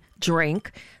coffee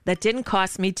drink that didn't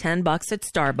cost me $10 at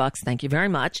Starbucks. Thank you very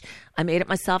much. I made it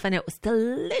myself, and it was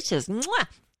delicious. Mwah!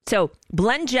 So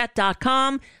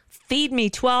blendjet.com, feed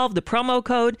me 12, the promo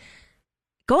code.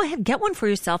 Go ahead, get one for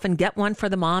yourself and get one for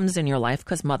the moms in your life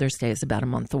because Mother's Day is about a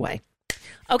month away.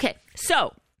 Okay,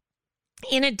 so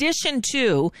in addition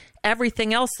to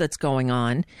everything else that's going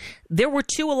on, there were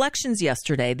 2 elections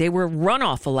yesterday. They were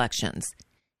runoff elections.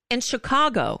 In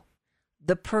Chicago,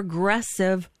 the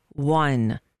progressive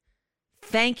won.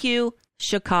 Thank you,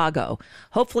 Chicago.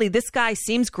 Hopefully this guy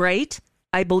seems great.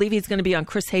 I believe he's going to be on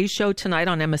Chris Hayes' show tonight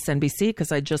on MSNBC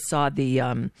because I just saw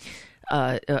the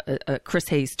Chris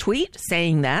Hayes tweet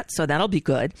saying that, so that'll be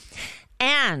good.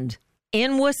 And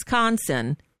in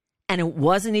Wisconsin, and it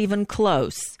wasn't even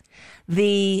close,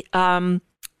 it was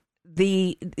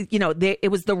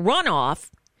the runoff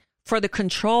for the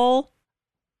control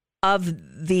of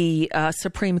the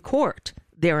Supreme Court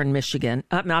there in Michigan.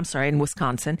 In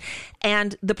Wisconsin.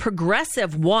 And the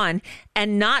progressive won,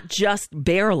 and not just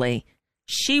barely.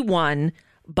 She won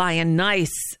by a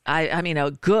nice,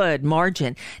 a good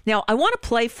margin. Now, I want to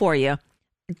play for you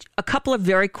a couple of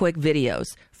very quick videos.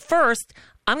 First,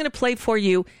 I'm going to play for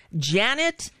you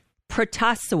Janet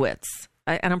Protasewicz.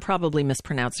 And I'm probably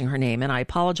mispronouncing her name, and I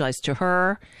apologize to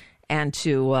her and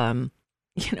to,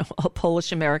 all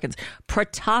Polish Americans.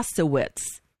 Protasewicz,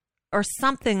 or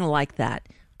something like that.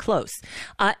 Close.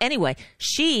 Anyway,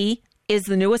 she is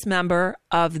the newest member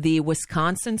of the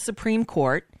Wisconsin Supreme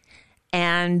Court.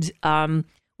 And,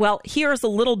 here's a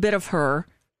little bit of her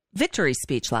victory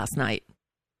speech last night.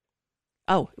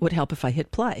 Oh, it would help if I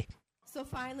hit play. So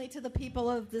finally, to the people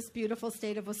of this beautiful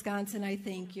state of Wisconsin, I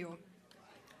thank you.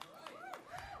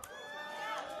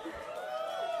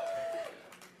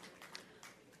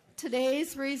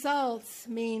 Today's results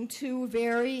mean 2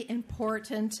 very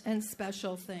important and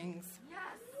special things. Yes.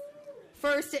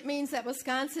 First, it means that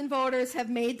Wisconsin voters have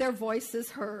made their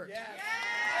voices heard. Yes.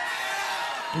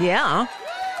 Yeah.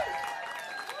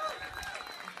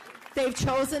 They've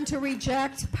chosen to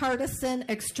reject partisan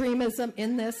extremism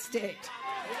in this state.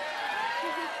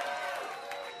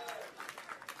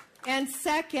 And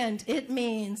second, it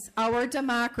means our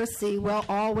democracy will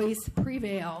always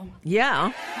prevail.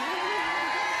 Yeah.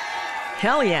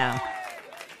 Hell yeah.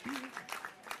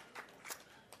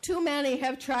 Too many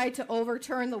have tried to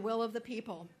overturn the will of the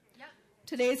people. Yep.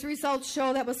 Today's results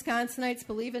show that Wisconsinites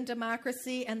believe in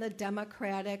democracy and the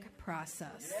democratic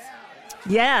process.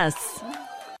 Yes.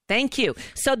 Thank you.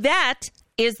 So that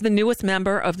is the newest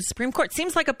member of the Supreme Court.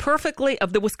 Seems like of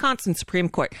the Wisconsin Supreme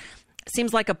Court.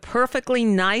 Seems like a perfectly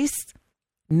nice,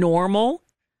 normal,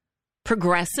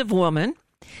 progressive woman.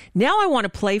 Now I want to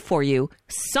play for you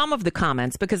some of the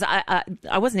comments because I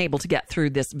wasn't able to get through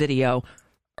this video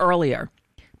earlier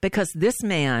because this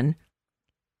man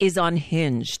is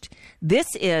unhinged. This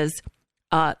is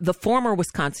the former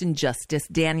Wisconsin Justice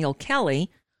Daniel Kelly,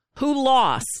 who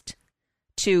lost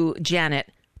to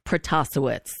Janet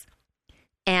Protasewicz.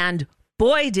 And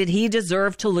boy, did he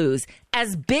deserve to lose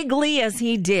as bigly as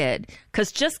he did,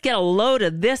 because just get a load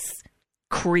of this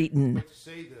cretin. I'd like to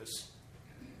say this.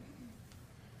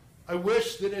 I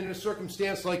wish that in a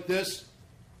circumstance like this,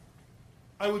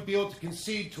 I would be able to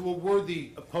concede to a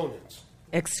worthy opponent.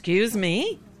 Excuse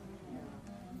me?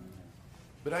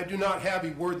 But I do not have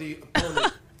a worthy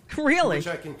opponent. Really? To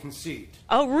which I can concede.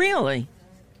 Oh, really?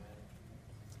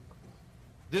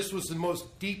 This was the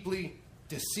most deeply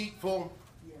deceitful,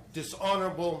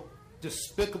 dishonorable,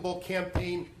 despicable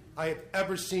campaign I have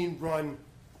ever seen run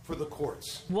for the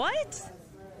courts. What?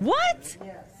 What?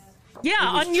 Yeah,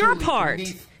 on your part.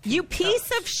 You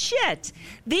piece of shit.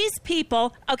 These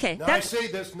people, okay. Now, I say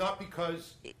this not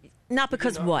because... Not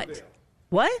because what?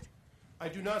 What? I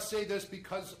do not say this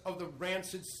because of the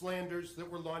rancid slanders that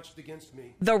were launched against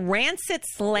me. The rancid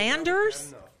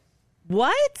slanders?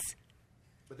 What?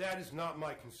 But that is not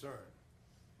my concern.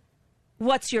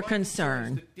 What's your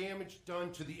concern? The damage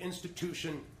done to the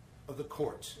institution of the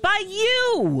courts. By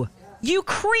you! You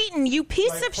cretin, you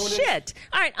piece of shit.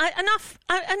 All right,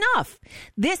 enough.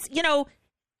 This,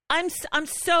 I'm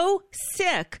so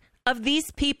sick of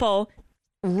these people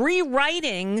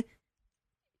rewriting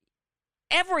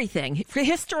everything for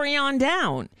history on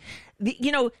down.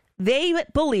 They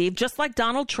believe, just like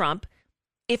Donald Trump,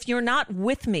 if you're not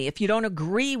with me, if you don't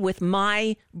agree with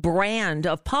my brand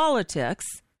of politics,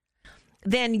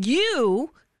 then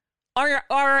you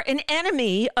are an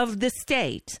enemy of the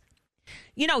state.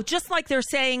 You know, just like they're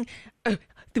saying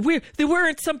we're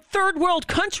in some third world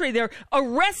country, they're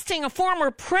arresting a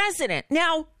former president.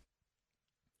 Now,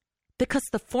 because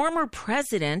the former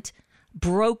president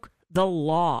broke the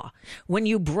law. When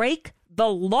you break the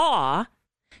law,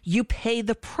 you pay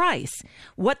the price.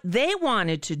 What they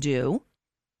wanted to do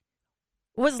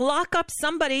was lock up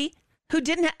somebody who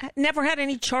never had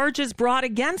any charges brought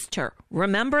against her.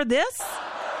 Remember this?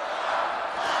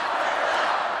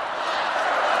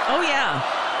 Oh, yeah.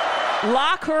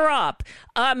 Lock her up.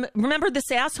 Remember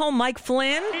this asshole, Mike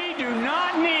Flynn? We do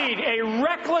not need a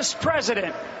reckless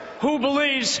president who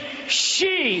believes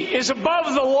she is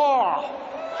above the law.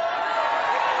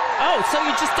 Oh, so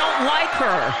you just don't like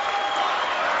her.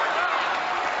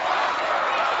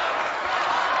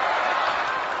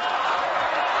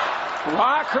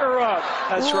 Lock her up.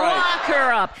 That's right. Lock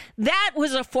her up. That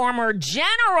was a former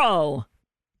general.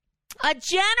 A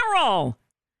general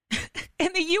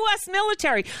in the U.S.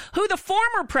 military who the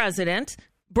former president,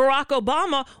 Barack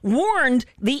Obama, warned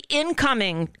the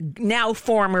incoming, now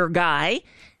former guy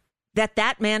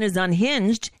that man is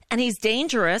unhinged and he's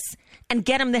dangerous and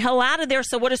get him the hell out of there.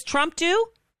 So what does Trump do?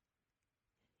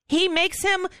 He makes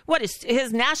him,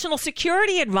 his national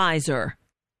security advisor.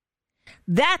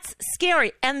 That's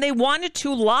scary. And they wanted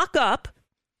to lock up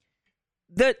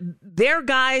their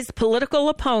guy's political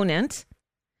opponent,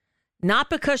 not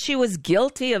because she was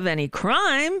guilty of any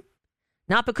crime,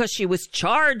 not because she was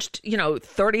charged,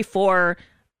 34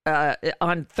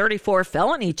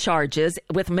 felony charges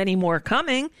with many more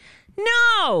coming.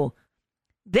 No,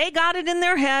 they got it in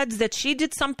their heads that she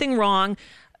did something wrong.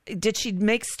 Did she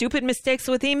make stupid mistakes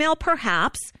with email?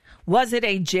 Perhaps. Was it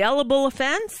a jailable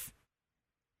offense?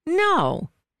 No.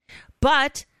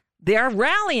 But their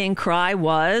rallying cry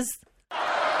was,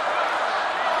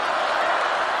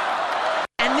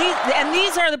 and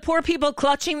these are the poor people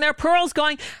clutching their pearls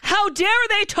going, how dare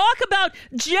they talk about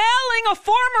jailing a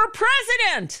former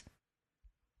president?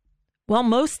 Well,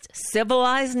 most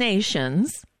civilized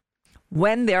nations,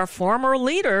 when their former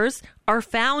leaders are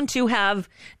found to have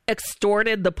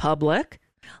extorted the public,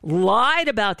 lied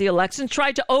about the election,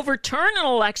 tried to overturn an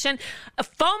election,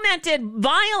 fomented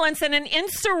violence and an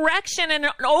insurrection and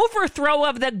an overthrow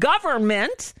of the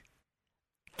government,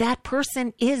 that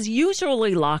person is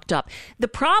usually locked up. The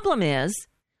problem is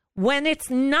when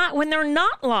they're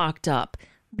not locked up.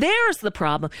 There's the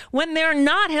problem. When they're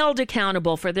not held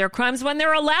accountable for their crimes, when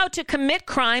they're allowed to commit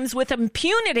crimes with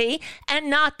impunity and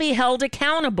not be held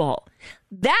accountable.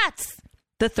 That's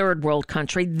the third world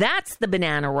country. That's the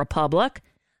banana republic.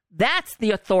 That's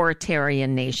the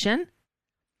authoritarian nation.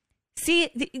 See,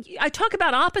 I talk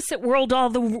about opposite world all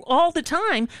the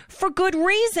time for good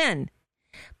reason.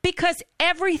 Because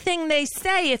everything they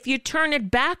say, if you turn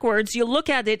it backwards, you look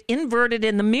at it inverted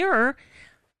in the mirror,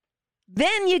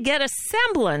 then you get a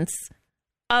semblance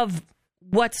of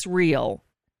what's real.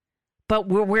 But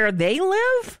where they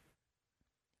live,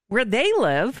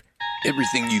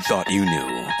 everything you thought you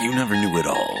knew, you never knew it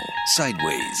all.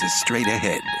 Sideways is straight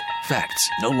ahead. Facts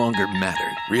no longer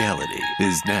matter. Reality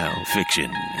is now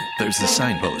fiction. There's a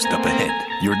signpost up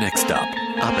ahead. Your next stop,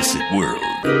 opposite world.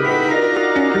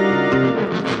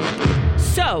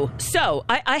 So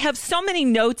I have so many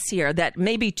notes here that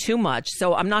may be too much,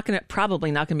 so I'm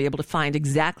probably not going to be able to find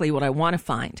exactly what I want to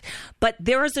find. But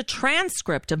there is a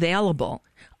transcript available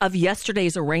of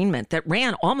yesterday's arraignment that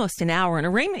ran almost an hour. An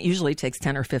arraignment usually takes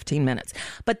 10 or 15 minutes.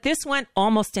 But this went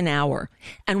almost an hour.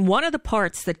 And one of the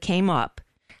parts that came up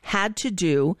had to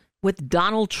do with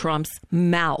Donald Trump's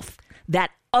mouth,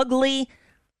 that ugly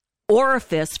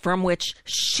orifice from which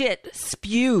shit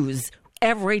spews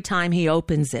every time he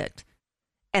opens it.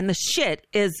 And the shit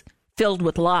is filled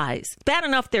with lies. Bad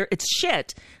enough it's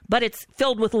shit, but it's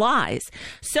filled with lies.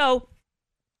 So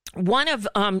one of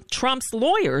Trump's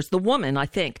lawyers, the woman, I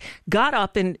think, got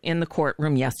up in the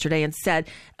courtroom yesterday and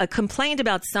complained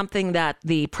about something that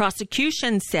the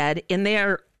prosecution said in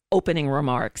their opening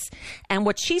remarks. And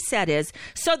what she said is,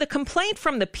 so the complaint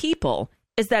from the people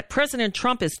is that President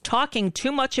Trump is talking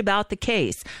too much about the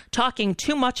case, talking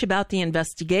too much about the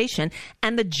investigation.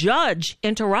 And the judge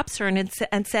interrupts her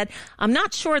and said, I'm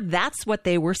not sure that's what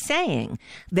they were saying.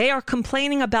 They are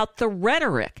complaining about the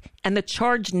rhetoric and the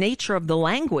charged nature of the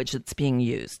language that's being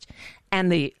used. And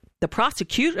the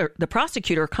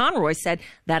prosecutor, Conroy, said,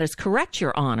 that is correct,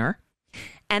 Your Honor.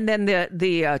 And then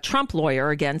the Trump lawyer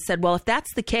again said, well, if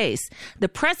that's the case, the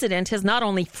president has not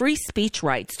only free speech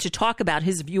rights to talk about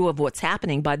his view of what's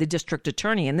happening by the district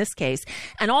attorney in this case,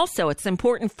 and also it's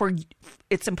important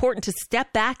to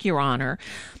step back, Your Honor,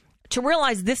 to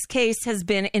realize this case has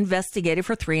been investigated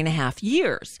for 3.5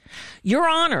 years. Your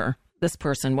Honor, this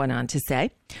person went on to say,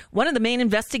 one of the main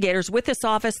investigators with this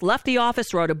office left the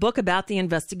office, wrote a book about the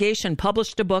investigation,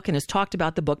 published a book, and has talked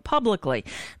about the book publicly.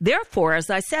 Therefore, as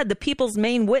I said, the people's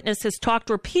main witness has talked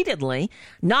repeatedly,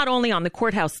 not only on the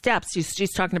courthouse steps,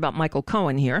 she's talking about Michael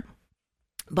Cohen here,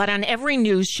 but on every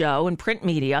news show and print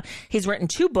media. He's written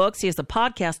 2 books. He has a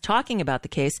podcast talking about the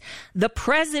case. The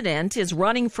president is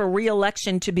running for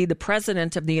re-election to be the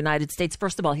president of the United States.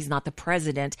 First of all, he's not the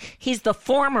president. He's the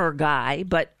former guy,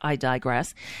 but I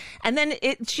digress. And then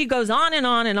she goes on and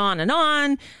on and on and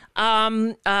on,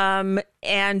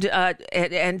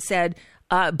 and said,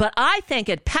 but I think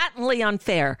it patently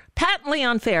unfair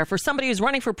for somebody who's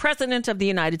running for president of the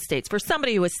United States, for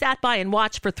somebody who has sat by and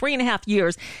watched for 3.5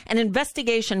 years an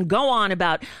investigation go on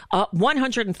about a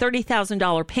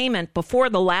 $130,000 payment before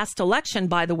the last election,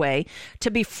 by the way, to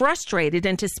be frustrated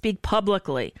and to speak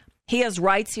publicly. He has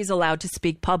rights. He's allowed to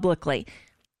speak publicly.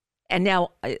 And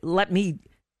now let me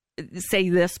say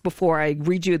this before I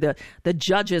read you the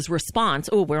judge's response.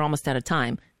 Oh, we're almost out of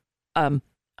time.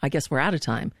 I guess we're out of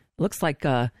time. Looks like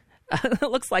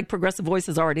Progressive Voice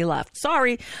has already left.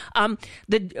 Sorry.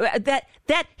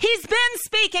 That he's been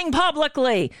speaking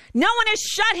publicly. No one has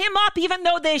shut him up, even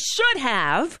though they should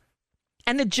have.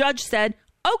 And the judge said,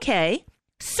 okay,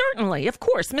 certainly, of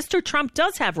course, Mr. Trump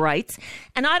does have rights.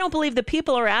 And I don't believe the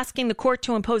people are asking the court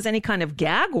to impose any kind of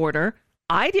gag order.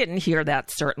 I didn't hear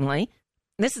that, certainly.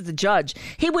 This is the judge.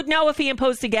 He would know if he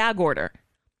imposed a gag order.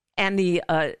 And the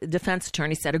defense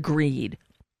attorney said, agreed.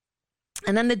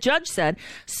 And then the judge said,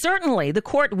 certainly the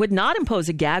court would not impose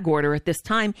a gag order at this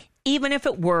time, even if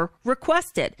it were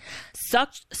requested.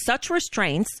 Such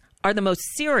restraints are the most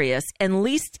serious and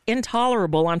least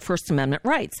intolerable on First Amendment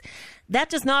rights.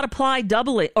 That does not apply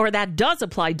doubly, or that does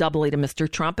apply doubly to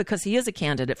Mr. Trump because he is a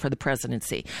candidate for the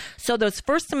presidency. So those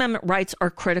First Amendment rights are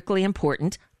critically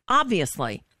important,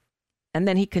 obviously. And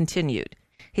then he continued.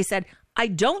 He said, I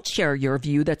don't share your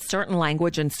view that certain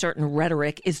language and certain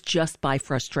rhetoric is just by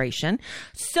frustration.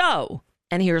 So,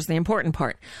 and here's the important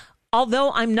part, although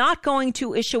I'm not going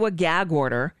to issue a gag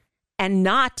order and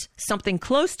not something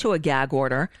close to a gag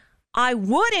order, I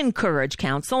would encourage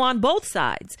counsel on both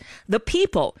sides, the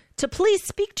people, to please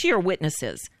speak to your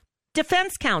witnesses.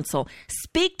 Defense counsel,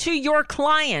 speak to your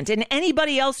client and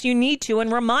anybody else you need to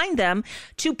and remind them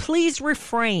to please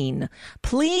refrain.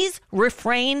 Please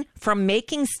refrain from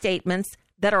making statements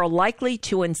that are likely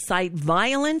to incite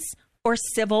violence or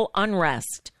civil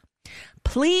unrest.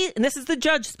 Please, and this is the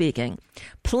judge speaking,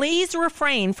 please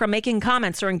refrain from making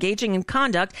comments or engaging in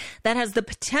conduct that has the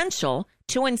potential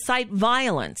to incite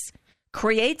violence,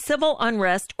 create civil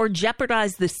unrest, or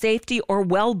jeopardize the safety or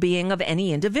well-being of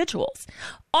any individuals.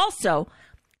 Also,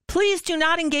 please do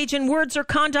not engage in words or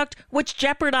conduct which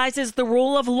jeopardizes the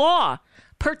rule of law,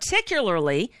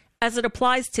 particularly as it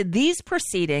applies to these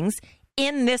proceedings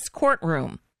in this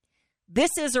courtroom.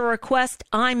 This is a request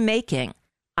I'm making.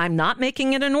 I'm not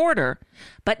making it an order,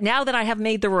 but now that I have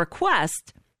made the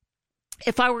request,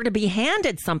 if I were to be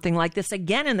handed something like this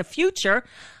again in the future,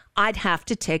 I'd have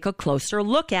to take a closer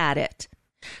look at it.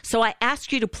 So I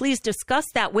ask you to please discuss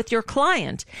that with your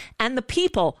client, and the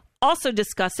people also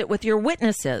discuss it with your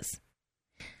witnesses.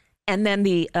 And then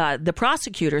the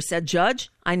prosecutor said, Judge,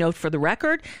 I note for the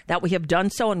record that we have done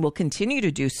so and will continue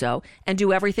to do so and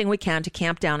do everything we can to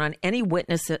camp down on any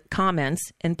witness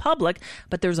comments in public,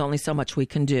 but there's only so much we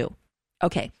can do.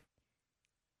 Okay.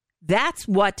 That's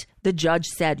what the judge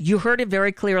said. You heard it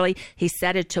very clearly. He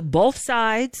said it to both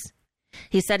sides.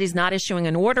 He said he's not issuing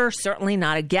an order, certainly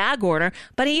not a gag order,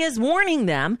 but he is warning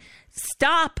them,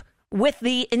 stop with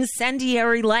the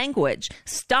incendiary language,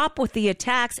 stop with the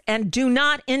attacks, and do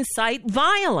not incite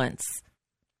violence.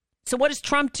 So what does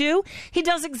Trump do? He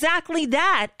does exactly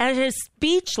that at his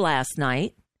speech last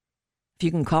night, if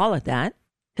you can call it that,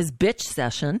 his bitch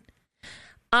session.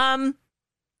 And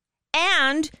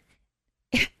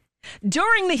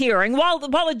during the hearing, while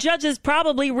the judge is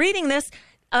probably reading this,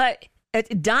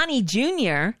 Donnie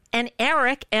Jr. and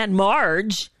Eric and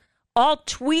Marge all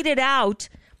tweeted out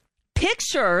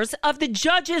pictures of the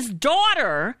judge's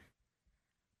daughter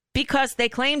because they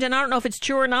claimed, and I don't know if it's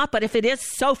true or not, but if it is,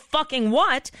 so fucking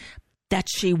what, that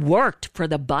she worked for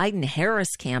the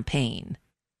Biden-Harris campaign.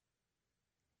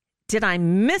 Did I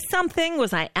miss something?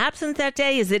 Was I absent that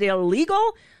day? Is it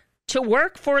illegal to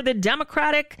work for the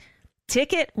Democratic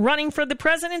ticket running for the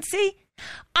presidency?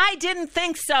 I didn't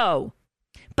think so.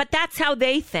 But that's how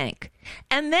they think.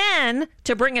 And then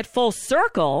to bring it full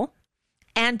circle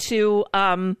and to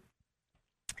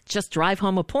just drive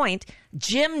home a point,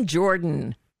 Jim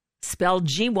Jordan, spelled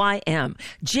G-Y-M,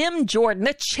 Jim Jordan,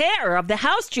 the chair of the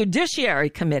House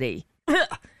Judiciary Committee,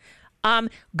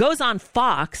 goes on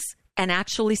Fox and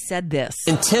actually said this.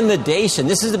 Intimidation.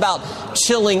 This is about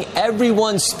chilling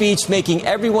everyone's speech, making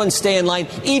everyone stay in line.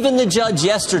 Even the judge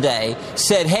yesterday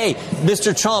said, hey,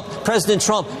 Mr. Trump, President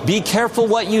Trump, be careful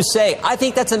what you say. I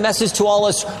think that's a message to all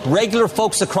us regular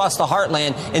folks across the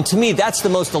heartland. And to me, that's the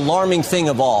most alarming thing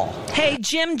of all. Hey,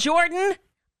 Jim Jordan,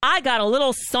 I got a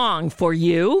little song for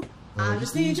you. I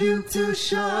just need you to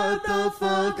shut the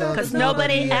fuck up. Because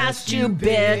nobody asked you,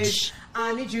 bitch.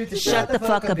 I need you to shut the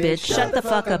fuck up, bitch. Shut the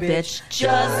fuck up, bitch.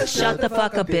 Just shut the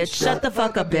fuck up, bitch. Shut the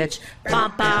fuck up, bitch.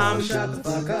 Pom pom. Shut the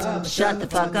fuck up. Shut the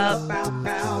fuck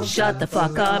up. Shut the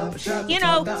fuck up. You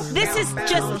know, this is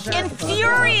just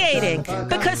infuriating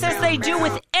because, as they do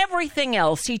with everything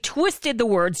else, he twisted the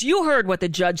words. You heard what the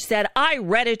judge said. I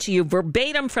read it to you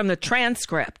verbatim from the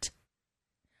transcript.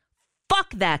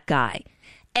 Fuck that guy.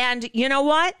 And you know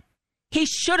what? He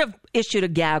should have issued a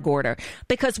gag order,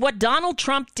 because what Donald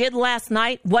Trump did last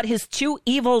night, what his two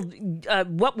evil,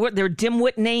 what were their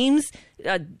dimwit names,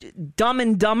 Dumb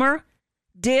and Dumber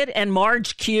did, and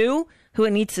Marge Q, who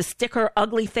needs to stick her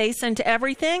ugly face into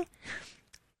everything,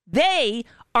 they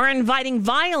are inviting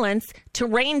violence to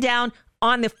rain down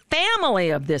on the family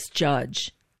of this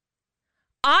judge.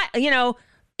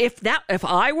 If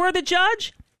I were the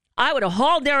judge, I would have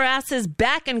hauled their asses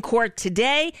back in court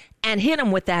today and hit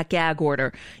them with that gag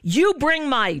order. You bring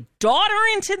my daughter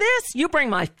into this? You bring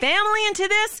my family into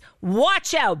this?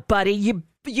 Watch out, buddy.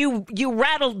 You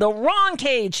rattled the wrong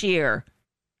cage here.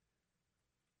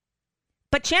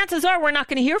 But chances are we're not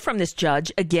going to hear from this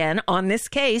judge again on this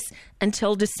case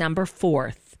until December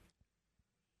 4th.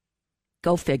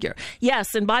 Go figure.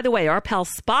 Yes, and by the way, our pal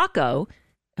Spacco,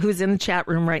 who's in the chat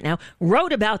room right now,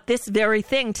 wrote about this very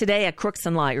thing today at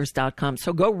crooksandliars.com.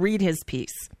 So go read his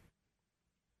piece.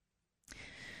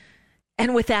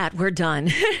 And with that, we're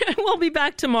done. We'll be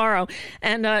back tomorrow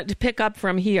and to pick up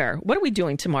from here. What are we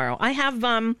doing tomorrow? I have,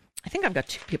 I think I've got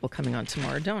two people coming on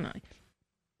tomorrow, don't I?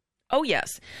 Oh,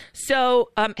 yes.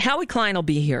 So Howie Klein will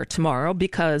be here tomorrow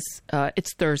because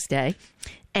it's Thursday.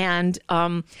 And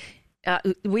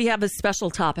we have a special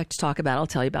topic to talk about. I'll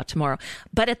tell you about tomorrow.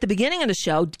 But at the beginning of the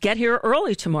show, get here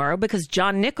early tomorrow because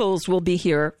John Nichols will be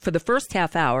here for the first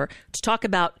half hour to talk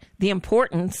about the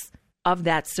importance of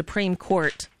that Supreme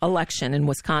Court election in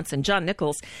Wisconsin. John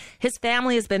Nichols, his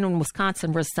family has been in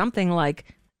Wisconsin for something like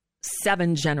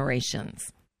 7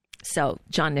 generations. So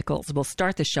John Nichols will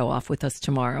start the show off with us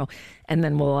tomorrow, and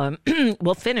then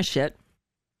we'll finish it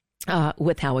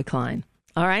with Howie Klein.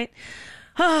 All right.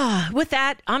 With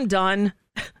that, I'm done.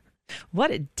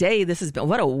 What a day this has been.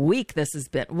 What a week this has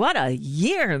been. What a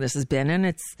year this has been. And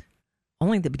it's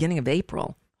only the beginning of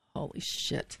April. Holy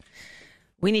shit.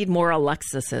 We need more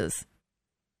Alexis's.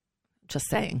 Just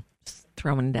saying. Just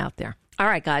throwing it out there. All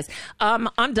right, guys.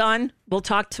 I'm done. We'll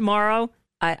talk tomorrow.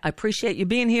 I appreciate you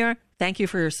being here. Thank you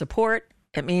for your support.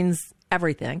 It means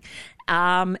everything.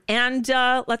 And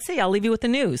let's see. I'll leave you with the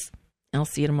news. I'll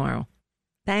see you tomorrow.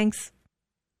 Thanks.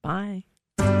 Bye.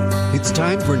 It's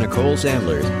time for Nicole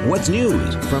Sandler's What's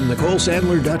News from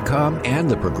NicoleSandler.com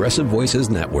and the Progressive Voices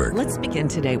Network. Let's begin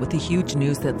today with the huge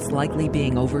news that's likely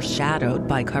being overshadowed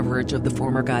by coverage of the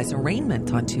former guy's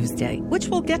arraignment on Tuesday, which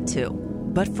we'll get to.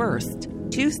 But first,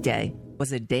 Tuesday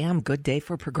was a damn good day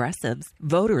for progressives.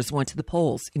 Voters went to the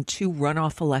polls in 2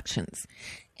 runoff elections.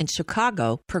 In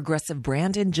Chicago, progressive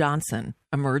Brandon Johnson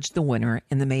emerged the winner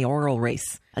in the mayoral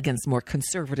race against more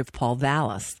conservative Paul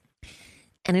Vallis.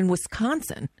 And in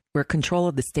Wisconsin, where control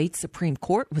of the state Supreme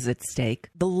Court was at stake,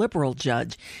 the liberal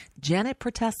judge, Janet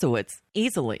Protasiewicz,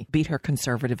 easily beat her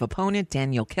conservative opponent,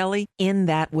 Daniel Kelly, in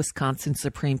that Wisconsin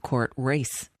Supreme Court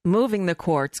race, moving the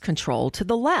court's control to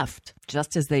the left,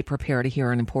 just as they prepare to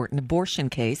hear an important abortion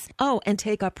case. Oh, and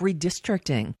take up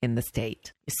redistricting in the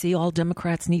state. You see, all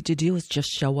Democrats need to do is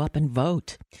just show up and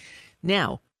vote.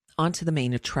 Now, on to the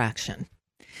main attraction.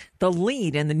 The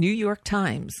lead in the New York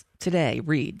Times today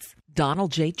reads,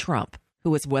 Donald J. Trump,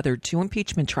 who has weathered 2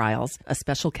 impeachment trials, a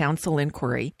special counsel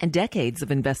inquiry, and decades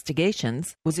of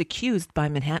investigations, was accused by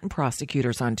Manhattan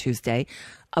prosecutors on Tuesday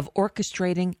of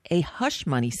orchestrating a hush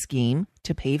money scheme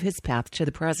to pave his path to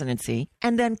the presidency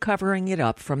and then covering it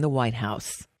up from the White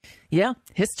House. Yeah,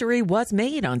 history was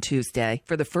made on Tuesday.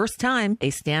 For the first time, a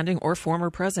standing or former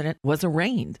president was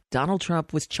arraigned. Donald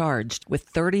Trump was charged with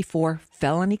 34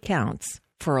 felony counts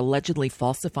for allegedly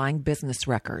falsifying business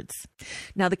records.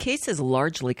 Now, the case is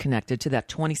largely connected to that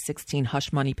 2016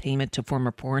 hush money payment to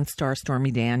former porn star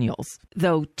Stormy Daniels,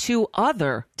 though 2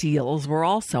 other deals were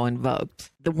also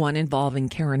invoked. The one involving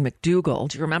Karen McDougal.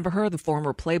 Do you remember her, the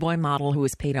former Playboy model who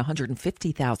was paid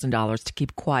 $150,000 to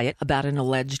keep quiet about an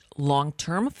alleged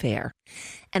long-term affair?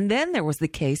 And then there was the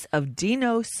case of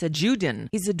Dino Sajudin.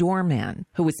 He's a doorman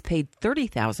who was paid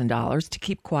 $30,000 to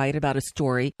keep quiet about a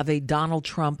story of a Donald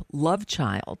Trump love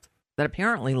child that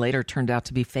apparently later turned out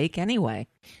to be fake anyway.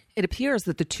 It appears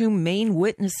that the 2 main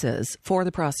witnesses for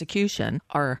the prosecution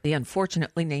are the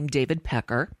unfortunately named David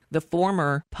Pecker, the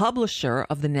former publisher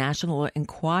of the National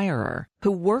Enquirer,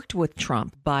 who worked with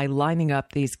Trump by lining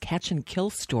up these catch-and-kill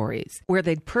stories where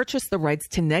they'd purchase the rights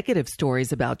to negative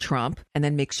stories about Trump and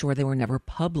then make sure they were never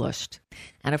published.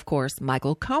 And, of course,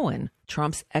 Michael Cohen,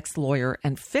 Trump's ex-lawyer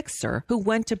and fixer, who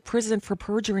went to prison for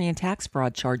perjury and tax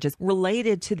fraud charges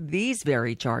related to these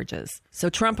very charges. So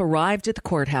Trump arrived at the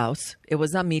courthouse. It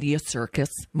was a media circus,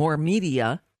 more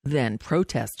media than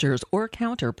protesters or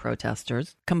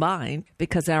counter-protesters combined,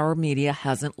 because our media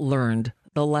hasn't learned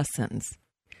the lessons.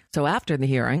 So after the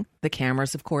hearing, the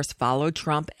cameras, of course, followed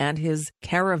Trump and his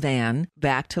caravan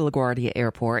back to LaGuardia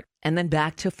Airport and then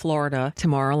back to Florida to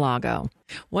Mar-a-Lago.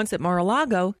 Once at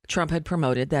Mar-a-Lago, Trump had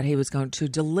promoted that he was going to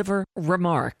deliver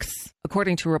remarks.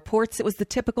 According to reports, it was the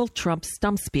typical Trump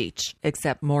stump speech,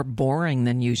 except more boring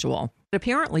than usual. But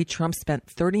apparently, Trump spent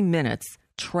 30 minutes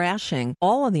trashing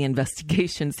all of the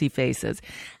investigations he faces.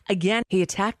 Again, he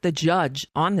attacked the judge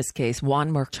on this case,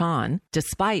 Juan Merchan,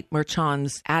 despite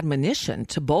Merchan's admonition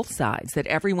to both sides that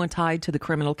everyone tied to the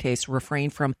criminal case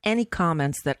refrain from any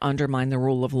comments that undermine the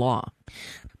rule of law.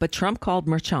 But Trump called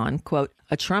Merchan, quote,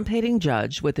 a Trump-hating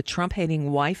judge with a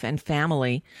Trump-hating wife and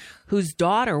family whose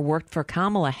daughter worked for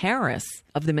Kamala Harris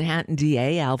of the Manhattan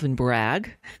DA, Alvin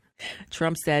Bragg.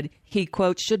 Trump said he,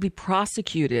 quote, should be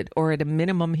prosecuted, or at a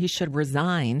minimum he should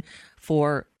resign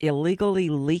for illegally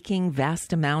leaking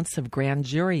vast amounts of grand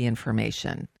jury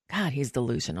information. God, he's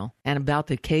delusional. And about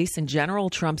the case in general,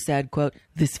 Trump said, quote,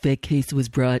 this fake case was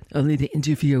brought only to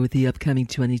interfere with the upcoming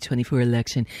 2024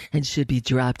 election and should be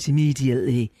dropped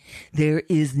immediately. There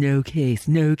is no case,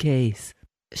 no case.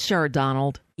 Sure,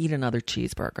 Donald, eat another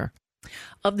cheeseburger.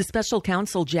 Of the special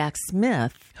counsel Jack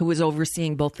Smith, who was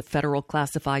overseeing both the federal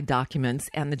classified documents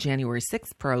and the January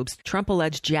 6th probes, Trump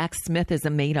alleged Jack Smith is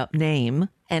a made-up name,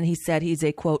 and he said he's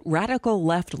a, quote, radical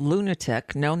left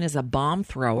lunatic known as a bomb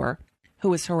thrower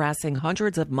who is harassing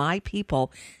hundreds of my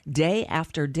people day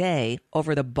after day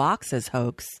over the boxes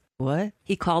hoax. What?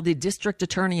 He called the district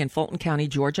attorney in Fulton County,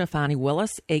 Georgia, Fani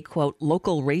Willis, a, quote,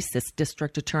 local racist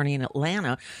district attorney in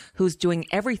Atlanta who's doing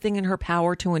everything in her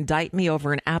power to indict me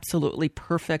over an absolutely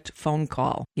perfect phone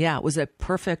call. Yeah, it was a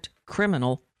perfect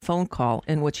criminal phone call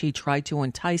in which he tried to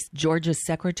entice Georgia's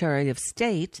Secretary of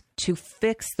State to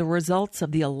fix the results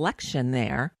of the election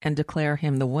there and declare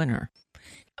him the winner.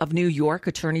 Of New York,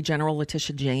 Attorney General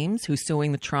Letitia James, who's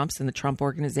suing the Trumps and the Trump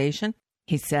Organization,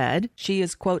 he said she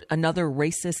is, quote, another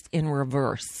racist in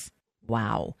reverse.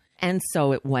 Wow. And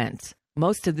so it went.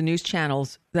 Most of the news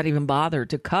channels that even bothered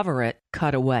to cover it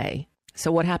cut away.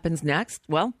 So what happens next?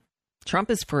 Well, Trump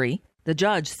is free. The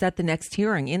judge set the next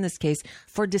hearing in this case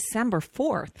for December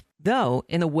 4th, though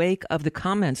in the wake of the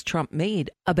comments Trump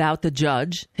made about the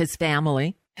judge, his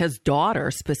family, his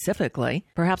daughter specifically,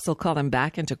 perhaps they'll call them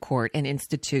back into court and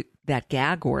institute that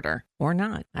gag order. Or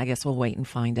not. I guess we'll wait and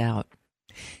find out.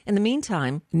 In the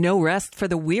meantime, no rest for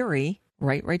the weary,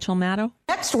 right, Rachel Maddow?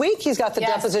 Next week, he's got the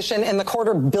deposition in the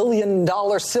 $250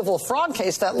 million civil fraud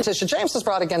case that Letitia James has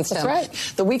brought against him. That's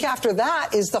right. The week after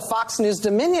that is the Fox News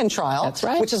Dominion trial, That's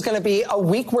right. which is going to be a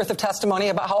week worth of testimony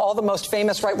about how all the most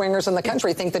famous right-wingers in the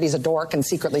country think that he's a dork and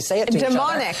secretly say it to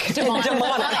Demonic. each other.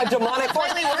 A demonic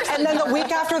force. And then the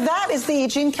week after that is the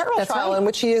Eugene Carroll trial, in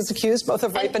which he is accused both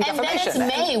of rape and defamation. And then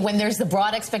it's May, when there's the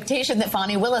broad expectation that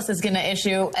Fani Willis is going to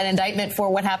issue an indictment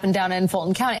for what happened down in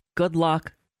Fulton County. Good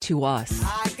luck to us.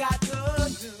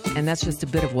 And that's just a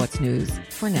bit of what's news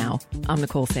for now. I'm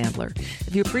Nicole Sandler.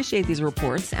 If you appreciate these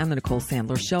reports and the Nicole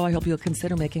Sandler Show, I hope you'll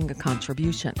consider making a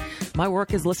contribution. My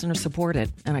work is listener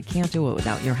supported, and I can't do it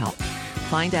without your help.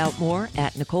 Find out more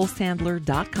at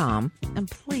NicoleSandler.com, and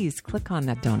please click on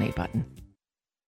that donate button.